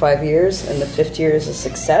survive to 5 years and the 5th year is a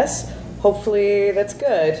success, hopefully that's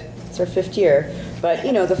good. It's our 5th year. But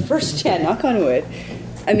the first, knock on wood.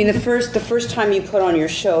 I mean, the first time you put on your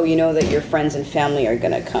show, you know that your friends and family are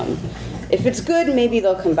gonna come. If it's good, maybe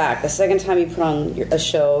they'll come back. The second time you put on a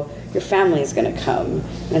show, your family is going to come.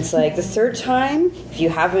 And it's like the third time, if you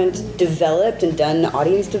haven't developed and done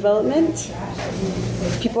audience development,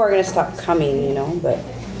 people are going to stop coming, But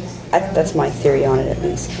that's my theory on it, at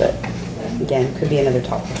least. But again, could be another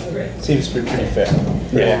topic. Seems pretty fair.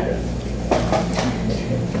 Yeah.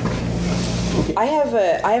 I have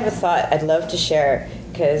a thought I'd love to share,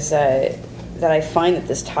 because that I find that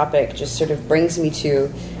this topic just sort of brings me to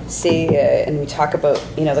say, and we talk about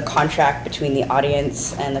the contract between the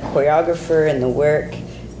audience and the choreographer and the work.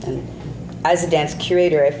 And as a dance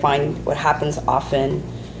curator, I find what happens often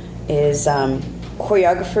is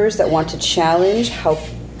choreographers that want to challenge how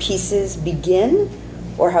pieces begin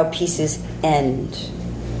or how pieces end.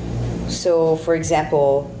 So, for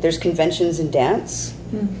example, there's conventions in dance.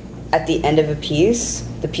 At the end of a piece,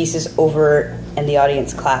 the piece is over and the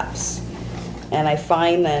audience claps. And I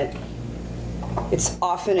find that it's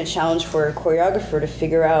often a challenge for a choreographer to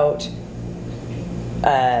figure out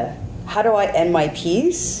how do I end my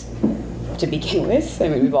piece to begin with? I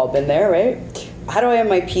mean, we've all been there, right? How do I end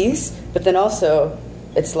my piece? But then also,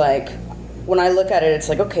 it's like, when I look at it, it's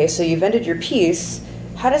like, okay, so you've ended your piece.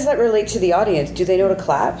 How does that relate to the audience? Do they know to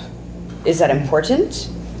clap? Is that important?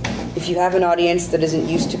 If you have an audience that isn't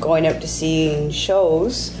used to going out to seeing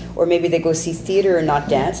shows, or maybe they go see theater and not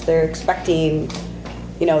dance, they're expecting,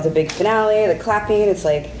 the big finale, the clapping. It's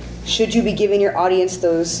like, should you be giving your audience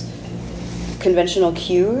those conventional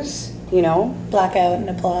cues, Blackout and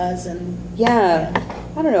applause and... Yeah.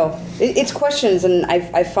 I don't know. It's questions, and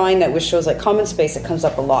I find that with shows like Common Space, it comes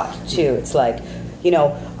up a lot, too. It's like,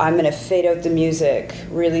 I'm going to fade out the music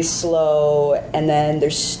really slow, and then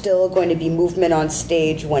there's still going to be movement on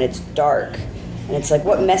stage when it's dark. And it's like,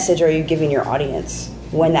 what message are you giving your audience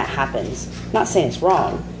when that happens? I'm not saying it's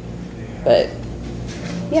wrong, but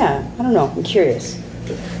Yeah, I don't know. I'm curious.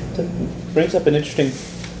 That brings up an interesting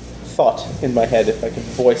thought in my head, if I can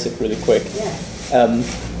voice it really quick. Yeah.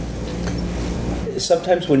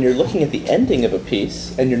 Sometimes when you're looking at the ending of a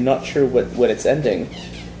piece and you're not sure when it's ending,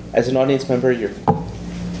 as an audience member,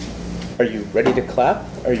 are you ready to clap?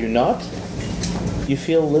 Are you not? You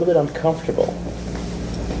feel a little bit uncomfortable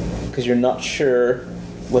because you're not sure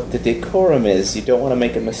what the decorum is. You don't want to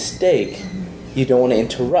make a mistake. You don't want to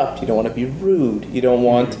interrupt. You don't want to be rude. You don't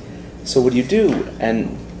want... So what do?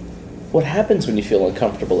 And what happens when you feel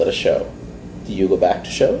uncomfortable at a show? Do you go back to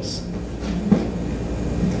shows?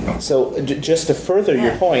 So just to further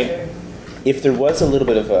your point, if there was a little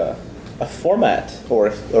bit of a format or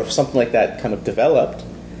if something like that kind of developed,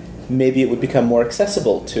 maybe it would become more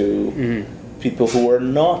accessible to people who are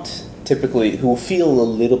not typically, who feel a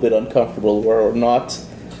little bit uncomfortable or not,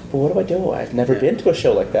 well, what do? I've never been to a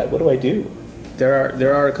show like that. What do I do?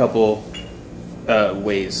 There are a couple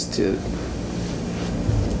ways to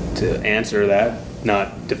answer that,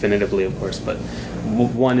 not definitively, of course, but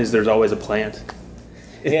one is there's always a plant.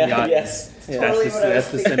 Yes.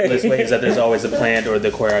 That's the simplest way, is that there's always a plant, or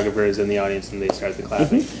the choreographer is in the audience and they start the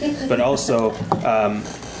clapping. But also,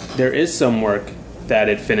 there is some work that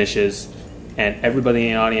it finishes and everybody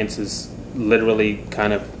in the audience is literally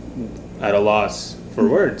kind of at a loss for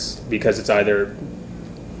words, because it's either,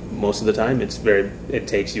 most of the time, it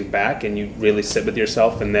takes you back and you really sit with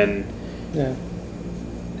yourself, and then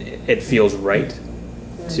it feels right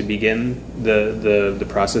to begin the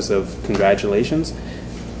process of congratulations.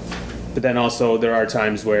 But then also there are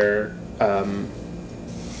times where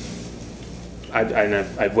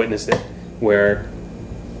I've witnessed it, where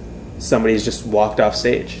somebody's just walked off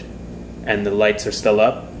stage and the lights are still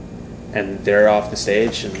up and they're off the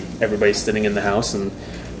stage and everybody's sitting in the house, and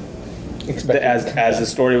as the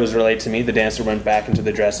story was relayed to me, the dancer went back into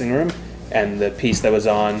the dressing room and the piece that was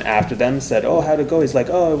on after them said, "Oh, how'd it go?" He's like,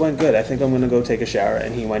 "Oh, it went good. I think I'm going to go take a shower."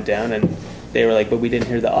 And he went down and they were like, "But we didn't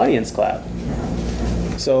hear the audience clap."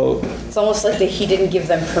 So it's almost like he didn't give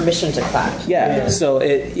them permission to clap. Yeah. So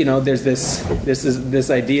there's this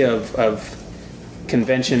idea of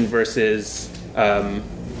convention versus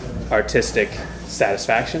artistic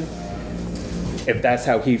satisfaction. If that's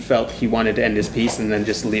how he felt, he wanted to end his piece and then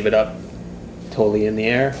just leave it up totally in the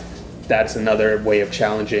air, that's another way of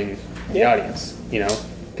challenging the audience,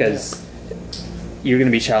 because you're going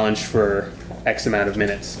to be challenged for X amount of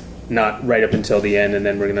minutes, not right up until the end and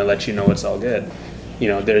then we're going to let you know it's all good.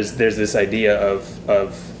 There's this idea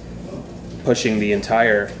of pushing the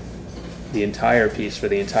entire piece for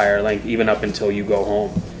the entire length, even up until you go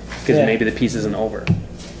home, because maybe the piece isn't over.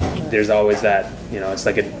 There's always that, it's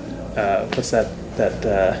like what's that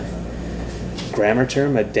grammar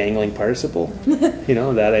term, a dangling participle?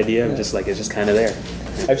 That idea of just like, it's just kind of there.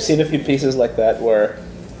 I've seen a few pieces like that where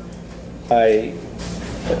I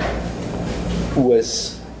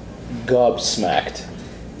was gobsmacked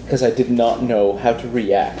because I did not know how to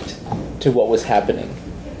react to what was happening,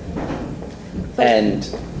 and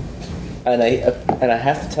I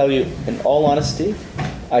have to tell you, in all honesty,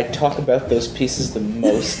 I talk about those pieces the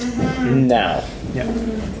most now. Yeah.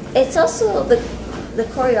 It's also the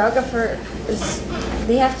choreographer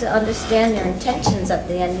they have to understand their intentions at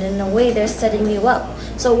the end. In a way, they're setting you up.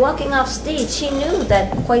 So walking off stage, he knew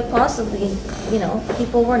that quite possibly,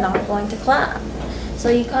 people were not going to clap. So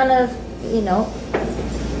you kind of,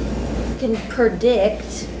 can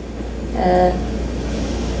predict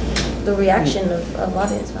the reaction of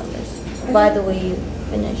audience members by the way you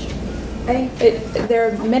finish.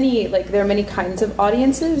 There are many kinds of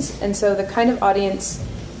audiences, and so the kind of audience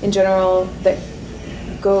in general that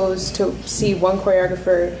goes to see one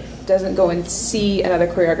choreographer doesn't go and see another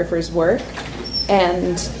choreographer's work.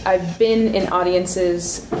 And I've been in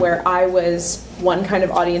audiences where I was one kind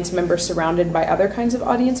of audience member surrounded by other kinds of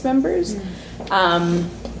audience members,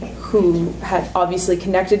 who had obviously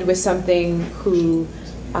connected with something, who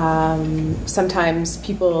sometimes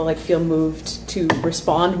people feel moved to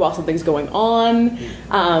respond while something's going on,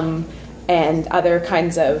 and other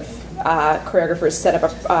kinds of choreographers set up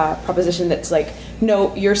a proposition that's like,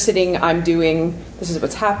 no, you're sitting, I'm doing, this is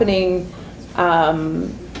what's happening.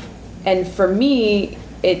 And for me,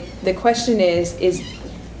 the question is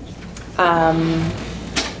I'm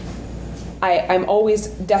always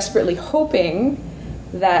desperately hoping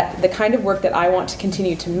that the kind of work that I want to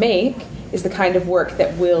continue to make is the kind of work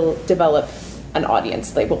that will develop an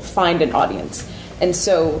audience, they will find an audience. And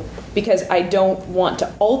so, because I don't want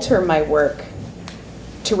to alter my work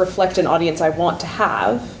to reflect an audience I want to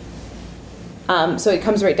have, so it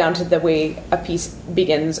comes right down to the way a piece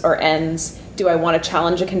begins or ends do I want to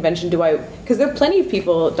challenge a convention? Because there are plenty of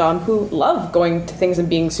people, Dom, who love going to things and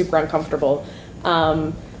being super uncomfortable.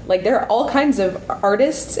 Like there are all kinds of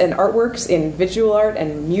artists and artworks in visual art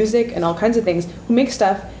and music and all kinds of things who make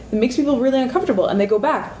stuff that makes people really uncomfortable, and they go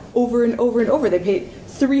back over and over and over. They pay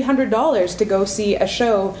 $300 to go see a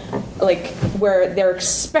show like where they're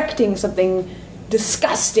expecting something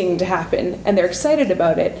disgusting to happen and they're excited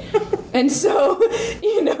about it. And so,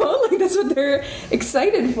 like that's what they're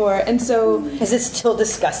excited for. And so is it still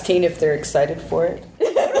disgusting if they're excited for it?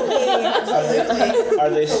 Are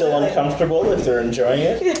they still uncomfortable if they're enjoying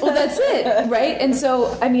it? Well, that's it, right? And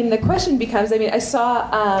so, I mean, the question becomes, I saw,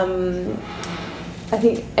 I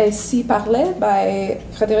think, Ainsi Parlait by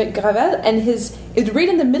Frédéric Gravel, and it's right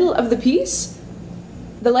in the middle of the piece,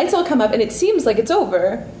 the lights all come up, and it seems like it's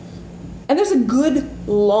over, and there's a good,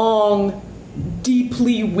 long,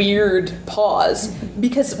 deeply weird pause,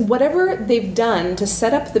 because whatever they've done to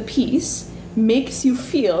set up the piece makes you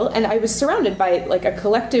feel, and I was surrounded by like a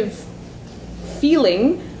collective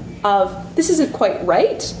feeling of this isn't quite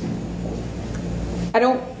right.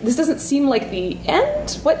 This doesn't seem like the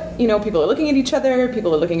end. People are looking at each other,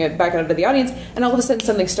 people are looking back out into the audience, and all of a sudden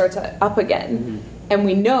something starts up again. Mm-hmm. And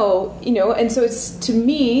we know, and so it's, to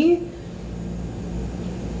me,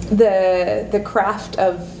 the craft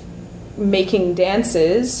of making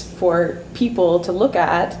dances for people to look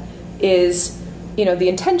at is, the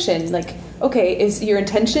intention, like, okay, is your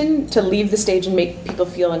intention to leave the stage and make people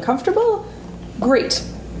feel uncomfortable? Great.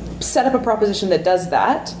 Set up a proposition that does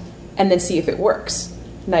that, and then see if it works,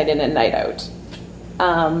 night in and night out.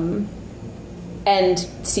 And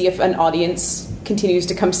see if an audience continues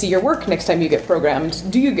to come see your work next time you get programmed.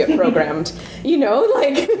 Do you get programmed?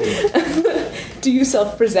 Do you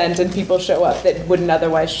self-present and people show up that wouldn't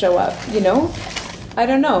otherwise show up? I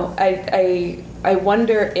don't know. I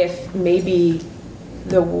wonder if maybe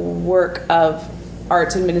the work of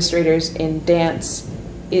arts administrators in dance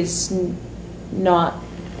is not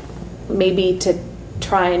maybe to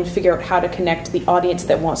try and figure out how to connect the audience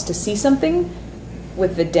that wants to see something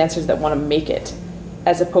with the dancers that want to make it,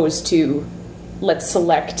 as opposed to let's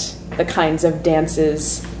select the kinds of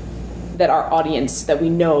dances that our audience that we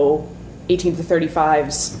know, 18 to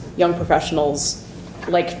 35s, young professionals,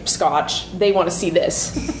 like Scotch, they want to see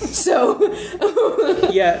this. So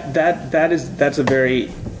yeah, that's a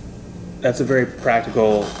very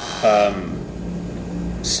practical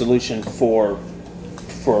solution for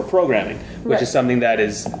programming, which right. is something that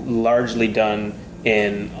is largely done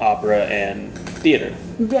in opera and theater,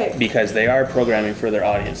 right. because they are programming for their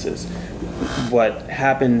audiences. What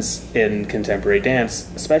happens in contemporary dance,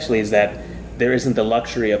 especially, is that there isn't the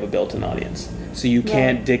luxury of a built-in audience. So you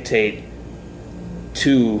can't dictate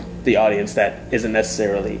to the audience that isn't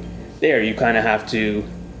necessarily there. You kind of have to.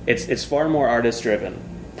 It's far more artist-driven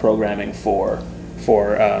programming for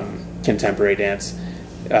contemporary dance,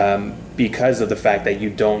 because of the fact that you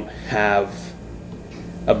don't have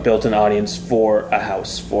a built-in audience for a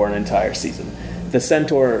house for an entire season. The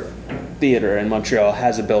Centaur Theatre in Montreal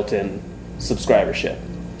has a built-in subscribership.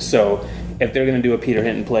 So if they're going to do a Peter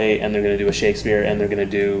Hinton play, and they're going to do a Shakespeare, and they're going to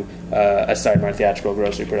do a Sidebar Theatrical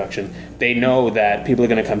Grocery production, they know that people are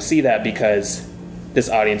going to come see that because this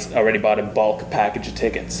audience already bought a bulk package of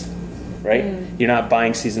tickets, right? Mm. You're not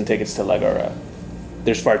buying season tickets to L'Agora.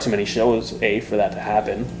 There's far too many shows, for that to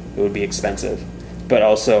happen. It would be expensive. But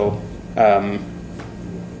also,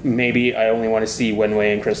 maybe I only want to see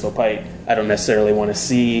Wenwei and Crystal Pite. I don't necessarily want to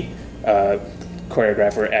see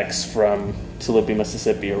choreographer X from Tulipi,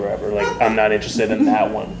 Mississippi, or wherever. Like, I'm not interested in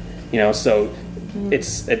that one. So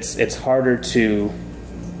it's harder to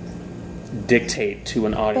dictate to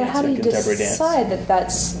an audience in contemporary dance. But how do you decide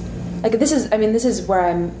that's like, this is where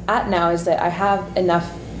I'm at now, is that I have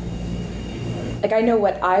enough, like, I know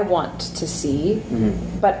what I want to see,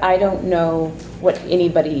 mm-hmm. but I don't know what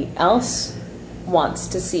anybody else wants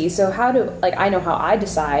to see. So I know how I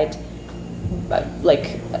decide,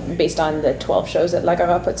 like, based on the 12 shows that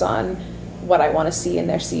L'Agora puts on, what I want to see in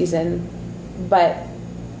their season. But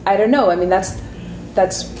I don't know. I mean, that's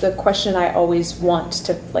the question I always want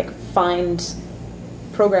to, like, find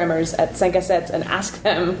programmers at 5 à 7 and ask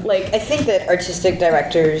them. Like, I think that artistic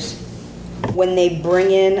directors, when they bring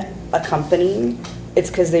in a company, it's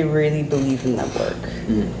because they really believe in that work.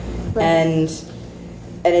 Mm-hmm. Right.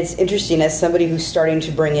 And it's interesting, as somebody who's starting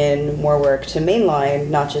to bring in more work to mainline,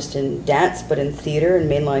 not just in dance, but in theater, and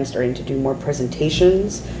mainline starting to do more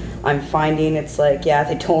presentations, I'm finding it's like,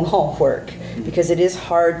 they don't all work, because it is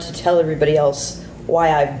hard to tell everybody else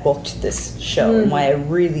why I've booked this show and why I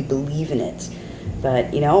really believe in it.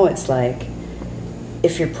 But, it's like,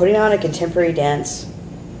 if you're putting on a contemporary dance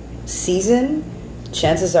season,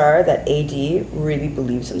 chances are that AD really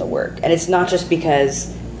believes in the work, and it's not just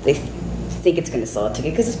because they think it's going to sell a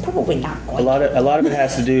ticket, because it's probably not going a lot of it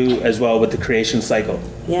has to do as well with the creation cycle.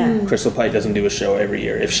 Yeah. Crystal Pite doesn't do a show every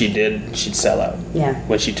year. If she did, she'd sell out. Yeah.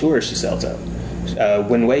 When she tours, she sells out.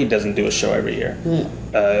 When Wade doesn't do a show every year.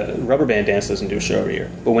 Rubber Band Dance doesn't do a show every year.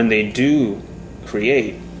 But when they do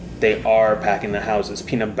create, they are packing the houses.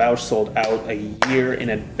 Peanut Bausch sold out a year in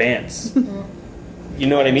advance. You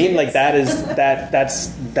know what I mean? Like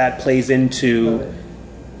that plays into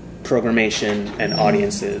programmation and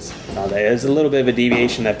audiences. There's a little bit of a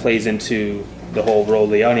deviation that plays into the whole role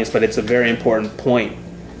of the audience, but it's a very important point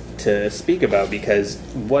to speak about, because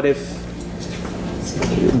what if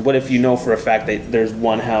you know for a fact that there's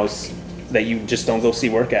one house that you just don't go see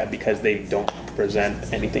work at because they don't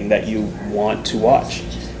present anything that you want to watch?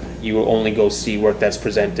 You will only go see work that's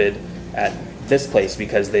presented at this place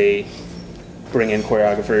because they bring in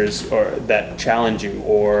choreographers or that challenge you,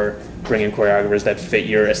 or bring in choreographers that fit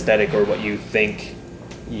your aesthetic or what you think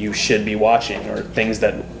you should be watching, or things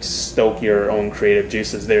that stoke your own creative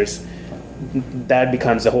juices. That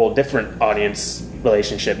becomes a whole different audience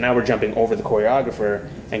relationship. Now we're jumping over the choreographer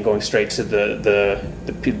and going straight to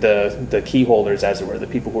the key holders, as it were, the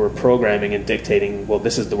people who are programming and dictating, well,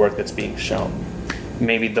 this is the work that's being shown.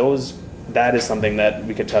 Maybe that is something that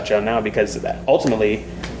we could touch on now, because ultimately,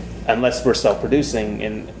 unless we're self-producing,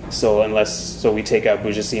 and so we take out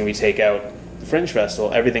Bouge d'Ici and we take out the Fringe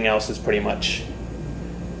Festival, everything else is pretty much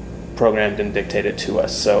programmed and dictated to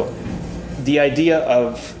us. So the idea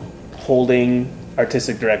of holding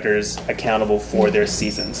artistic directors accountable for their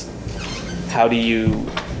seasons, how do you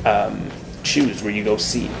choose where you go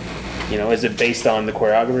see? Is it based on the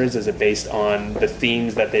choreographers? Is it based on the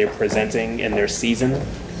themes that they're presenting in their season?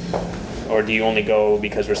 Or do you only go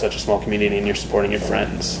because we're such a small community and you're supporting your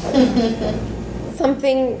friends?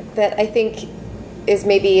 Something that I think is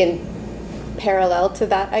maybe in parallel to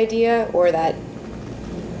that idea, or that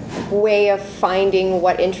way of finding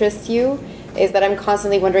what interests you, is that I'm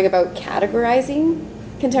constantly wondering about categorizing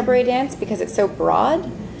contemporary dance, because it's so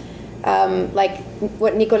broad. Like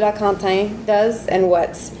what Nicolas Quentin does and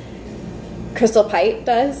what Crystal Pite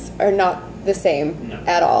does are not the same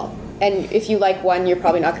at all. And if you like one, you're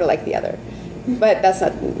probably not going to like the other. But that's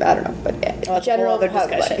not, I don't know. But general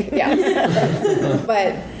discussion. Yeah.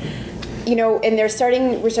 But, and we're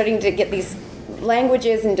starting to get these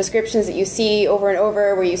languages and descriptions that you see over and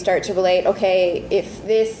over, where you start to relate, okay, if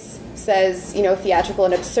this says, theatrical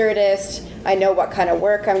and absurdist, I know what kind of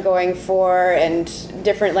work I'm going for, and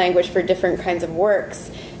different language for different kinds of works.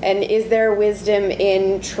 And is there wisdom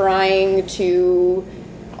in trying to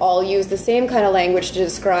all use the same kind of language to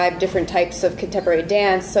describe different types of contemporary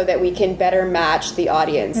dance, so that we can better match the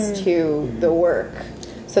audience to the work,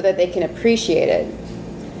 so that they can appreciate it?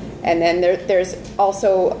 And then there's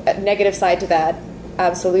also a negative side to that,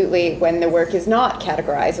 absolutely, when the work is not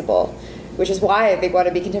categorizable, which is why they want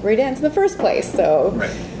to be contemporary dance in the first place. So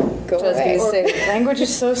go away. I was going to say, language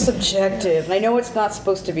is so subjective. And I know it's not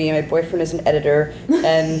supposed to be. My boyfriend is an editor,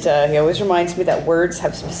 and he always reminds me that words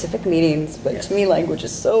have specific meanings, but to me, language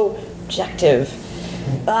is so objective.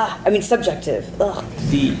 Subjective. Ugh.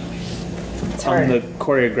 On the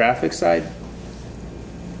choreographic side,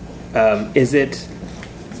 is it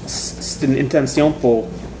une intention pour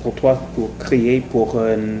toi pour créer pour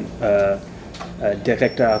un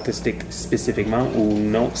directeur artistique spécifiquement, ou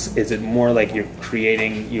non? Is it more like you're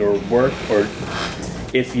creating your work, or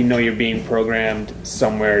if you're being programmed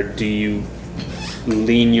somewhere, do you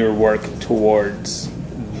lean your work towards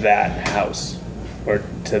that house or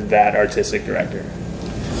to that artistic director?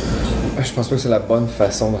 Je pense pas que c'est la bonne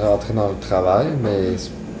façon de rentrer dans le travail, mais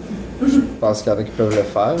je pense qu'il y en a qui peuvent le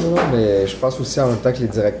faire, là, mais je pense aussi en même temps que les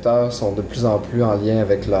directeurs sont de plus en plus en lien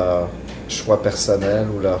avec leur choix personnel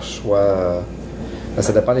ou leur choix...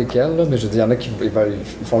 ça dépend lesquels, là, mais je veux dire, il y en a qui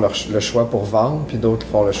font le choix pour vendre, puis d'autres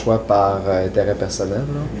font le choix par intérêt personnel.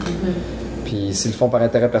 Là. Puis s'ils le font par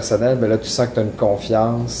intérêt personnel, ben là tu sens que tu as une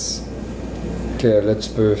confiance, que là tu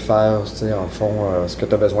peux faire, tu sais, en fond, ce que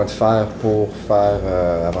tu as besoin de faire pour faire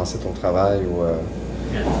avancer ton travail.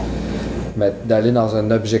 Mais d'aller dans un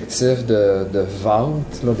objectif de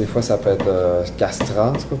vente, là, des fois ça peut être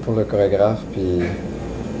castrant, en tout cas, pour le chorégraphe, puis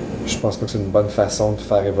je pense pas que c'est une bonne façon de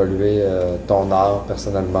faire évoluer ton art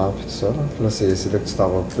personnellement, puis tout ça. Là, c'est là que tu t'en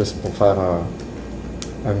vas plus pour faire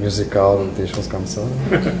un musical ou des choses comme ça.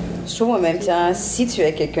 Je trouve en même temps, si tu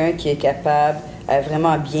es quelqu'un qui est capable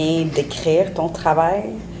vraiment bien décrire ton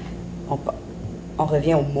travail, on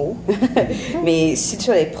revient aux mots, mais si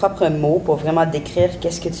tu as les propres mots pour vraiment décrire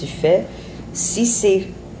qu'est-ce que tu fais, si c'est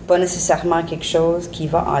pas nécessairement quelque chose qui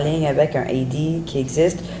va en ligne avec un AD qui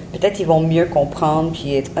existe. Peut-être ils vont mieux comprendre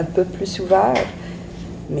puis être un peu plus ouverts.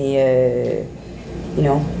 Mais,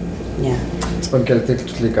 yeah. C'est pas une qualité que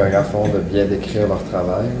tous les chorégraphes ont de bien décrire leur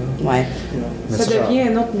travail. Là. Ouais. Mais ça devient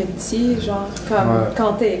un autre métier, genre, comme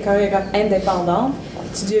quand tu es chorégraphe indépendante,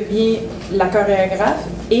 tu deviens la chorégraphe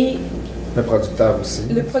et le producteur aussi.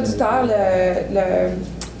 Le producteur,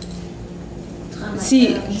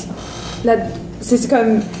 c'est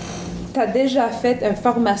comme, tu as déjà fait une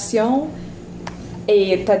formation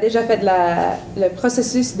et tu as déjà fait le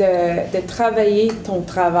processus de travailler ton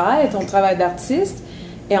travail d'artiste.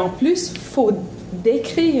 Et en plus, il faut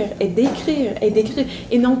d'écrire et d'écrire et d'écrire.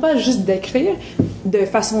 Et non pas juste d'écrire de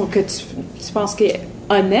façon que tu penses qu'elle est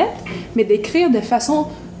honnête, mais d'écrire de façon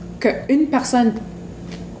qu'une personne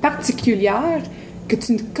particulière que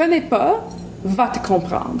tu ne connais pas va te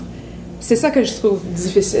comprendre. C'est ça que je trouve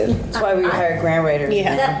difficile. That's why we hire grant writers.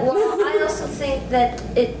 Yeah. I also think that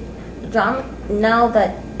now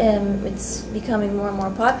that it's becoming more and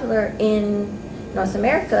more popular in North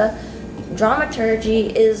America,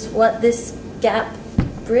 dramaturgy is what this gap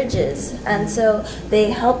bridges, and so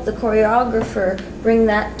they help the choreographer bring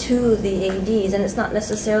that to the ADs, and it's not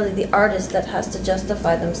necessarily the artist that has to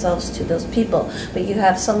justify themselves to those people, but you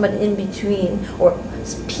have someone in between, or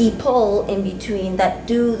people in between, that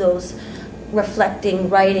do those reflecting,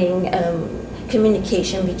 writing,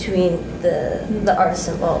 communication between the artists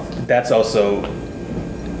involved. That's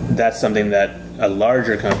something that a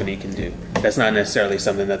larger company can do. That's not necessarily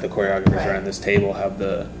something that the choreographers around this table have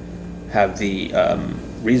the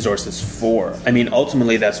resources for. I mean,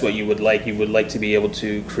 ultimately, that's what you would like. You would like to be able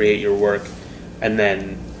to create your work, and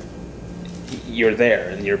then you're there,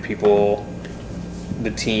 and your people,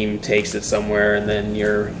 the team takes it somewhere, and then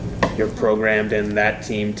you're programmed, and that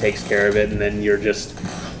team takes care of it, and then you're just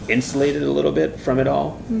insulated a little bit from it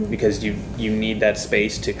all because you need that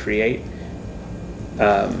space to create.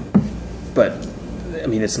 But I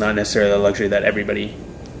mean, it's not necessarily a luxury that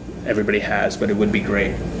everybody has, but it would be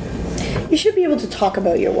great. You should be able to talk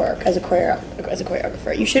about your work as a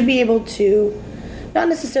choreographer. You should be able to not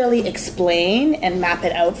necessarily explain and map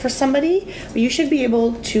it out for somebody, but you should be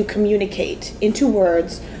able to communicate into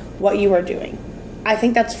words what you are doing. I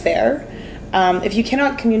think that's fair. If you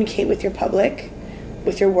cannot communicate with your public,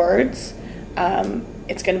 with your words,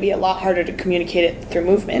 it's going to be a lot harder to communicate it through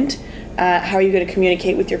movement. How are you going to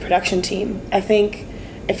communicate with your production team? I think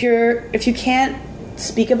if you can't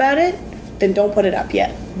speak about it, then don't put it up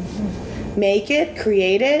yet. Mm-hmm. Make it,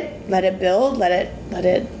 create it, let it build, let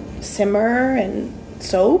it simmer and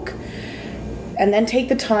soak, and then take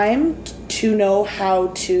the time to know how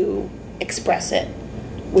to express it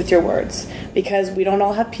with your words, because we don't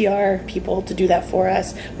all have PR people to do that for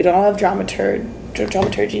us. We don't all have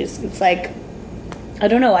dramaturgies. It's like, I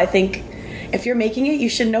don't know, I think if you're making it, you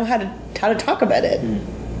should know how to talk about it.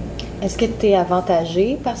 Est-ce que tu es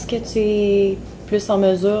avantagé parce que tu es plus en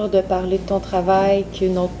mesure de parler de ton travail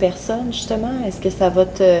qu'une autre personne, justement? Est-ce que ça va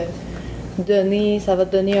te donner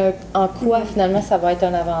en quoi, finalement, ça va être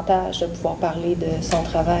un avantage de pouvoir parler de son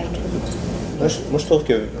travail? Moi, je trouve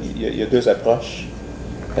qu'il y a deux approches.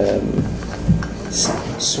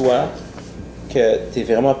 Soit que tu es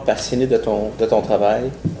vraiment passionné de ton travail,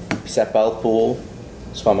 puis ça parle pour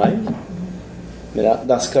soi-même. Mais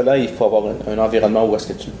dans ce cas-là, il faut avoir un environnement où est-ce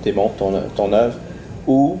que tu démontres ton œuvre,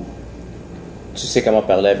 où tu sais comment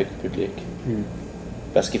parler avec le public.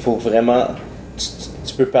 Parce qu'il faut vraiment...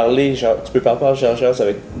 Tu peux parler genre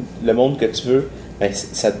avec le monde que tu veux, mais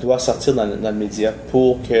ça doit sortir dans le média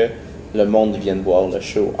pour que le monde vienne voir le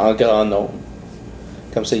show en grand nombre.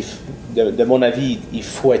 Comme ça, de mon avis, il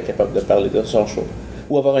faut être capable de parler de son show.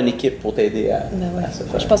 Ou avoir une équipe pour t'aider à se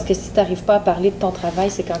faire. Je pense que si tu n'arrives pas à parler de ton travail,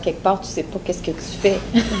 c'est qu'en quelque part, tu ne sais pas qu'est-ce que tu fais.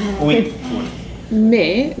 Oui.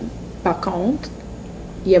 Mais, par contre,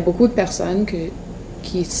 il y a beaucoup de personnes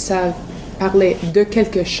qui savent parler de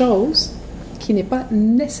quelque chose qui n'est pas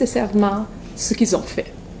nécessairement ce qu'ils ont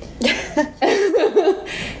fait.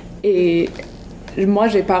 Et moi,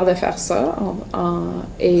 j'ai peur de faire ça.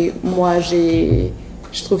 Et moi,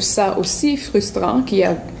 je trouve ça aussi frustrant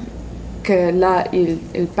que là,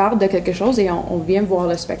 ils parlent de quelque chose et on vient voir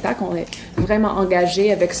le spectacle, on est vraiment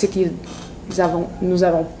engagé avec ce nous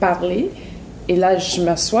avons parlé. Et là, je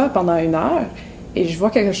m'assois pendant 1 heure et je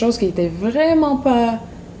vois quelque chose qui n'était vraiment pas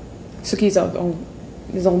ce qu'ils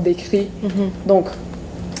ont décrit. Mm-hmm. Donc,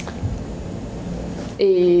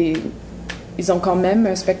 et ils ont quand même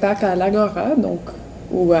un spectacle à l'Agora, donc,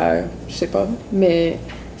 ou je sais pas, mais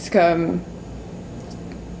c'est comme...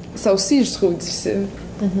 Ça aussi, je trouve difficile.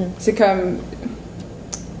 Mm-hmm. C'est comme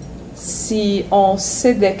si on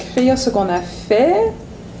sait décrire ce qu'on a fait,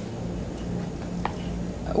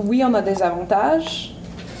 oui, on a des avantages,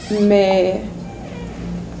 mais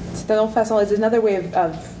c'est une autre façon. It's another way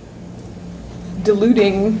of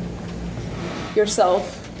diluting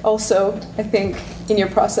yourself also, I think, in your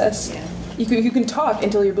process. Yeah. You can talk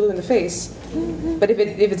until you're blue in the face, but if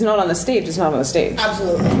it's not on the stage, it's not on the stage.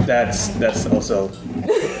 Absolutely. That's also.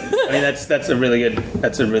 I mean, that's a really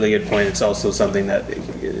good point. It's also something that it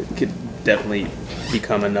could definitely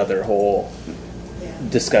become another whole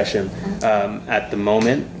discussion. At the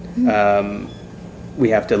moment, we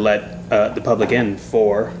have to let the public in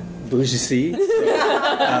for Bouge d'ici.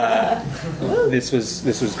 This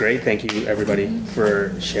was great. Thank you, everybody,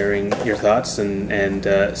 for sharing your thoughts and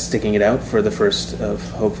sticking it out for the first of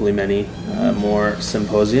hopefully many more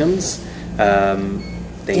symposiums.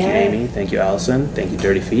 Thank you, Amy. Thank you, Allison. Thank you,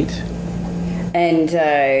 Dirty Feet. And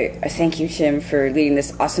thank you, Tim, for leading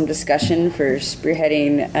this awesome discussion, for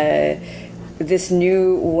spearheading this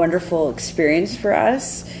new wonderful experience for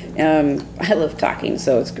us. I love talking,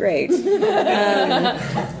 so it's great.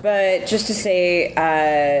 But just to say,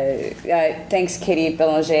 thanks Katie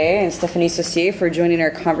Belanger and Stephanie Saucier for joining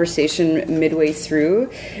our conversation midway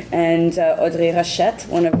through, and Audrey Rochette,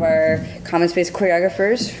 one of our Common Space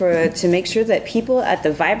choreographers, to make sure that people at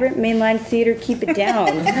the Vibrant Mainline Theater keep it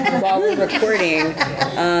down while we're recording.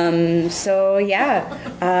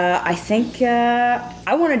 I think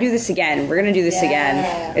I want to do this again. We're going to do this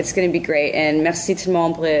again. It's going to be great. And merci tout le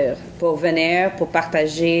monde pour venir, pour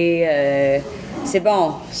partager. C'est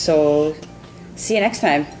bon. So, see you next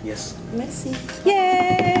time. Yes. Merci.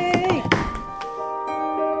 Yay!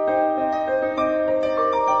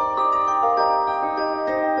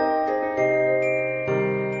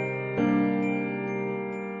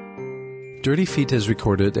 Dirty Feet is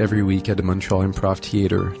recorded every week at the Montreal Improv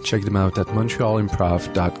Theatre. Check them out at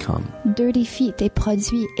montrealimprov.com. Dirty Feet est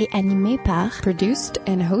produit et animé par, produced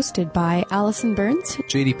and hosted by Allison Burns,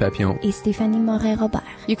 JD Papillon, et Stéphanie Morin-Robert.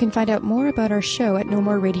 You can find out more about our show at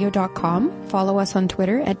nomoreradio.com, follow us on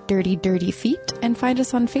Twitter at Dirty Feet, and find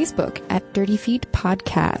us on Facebook at Dirty Feet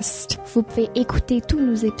Podcast. Vous pouvez écouter tous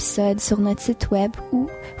nos épisodes sur notre site web ou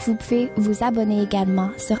vous pouvez vous abonner également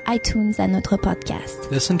sur iTunes à notre podcast.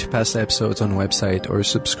 Listen to past episodes on website or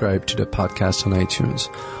subscribe to the podcast on iTunes.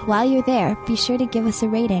 While you're there, be sure to give us a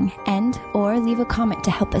rating and or leave a comment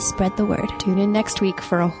to help us spread the word. Tune in next week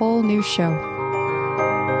for a whole new show.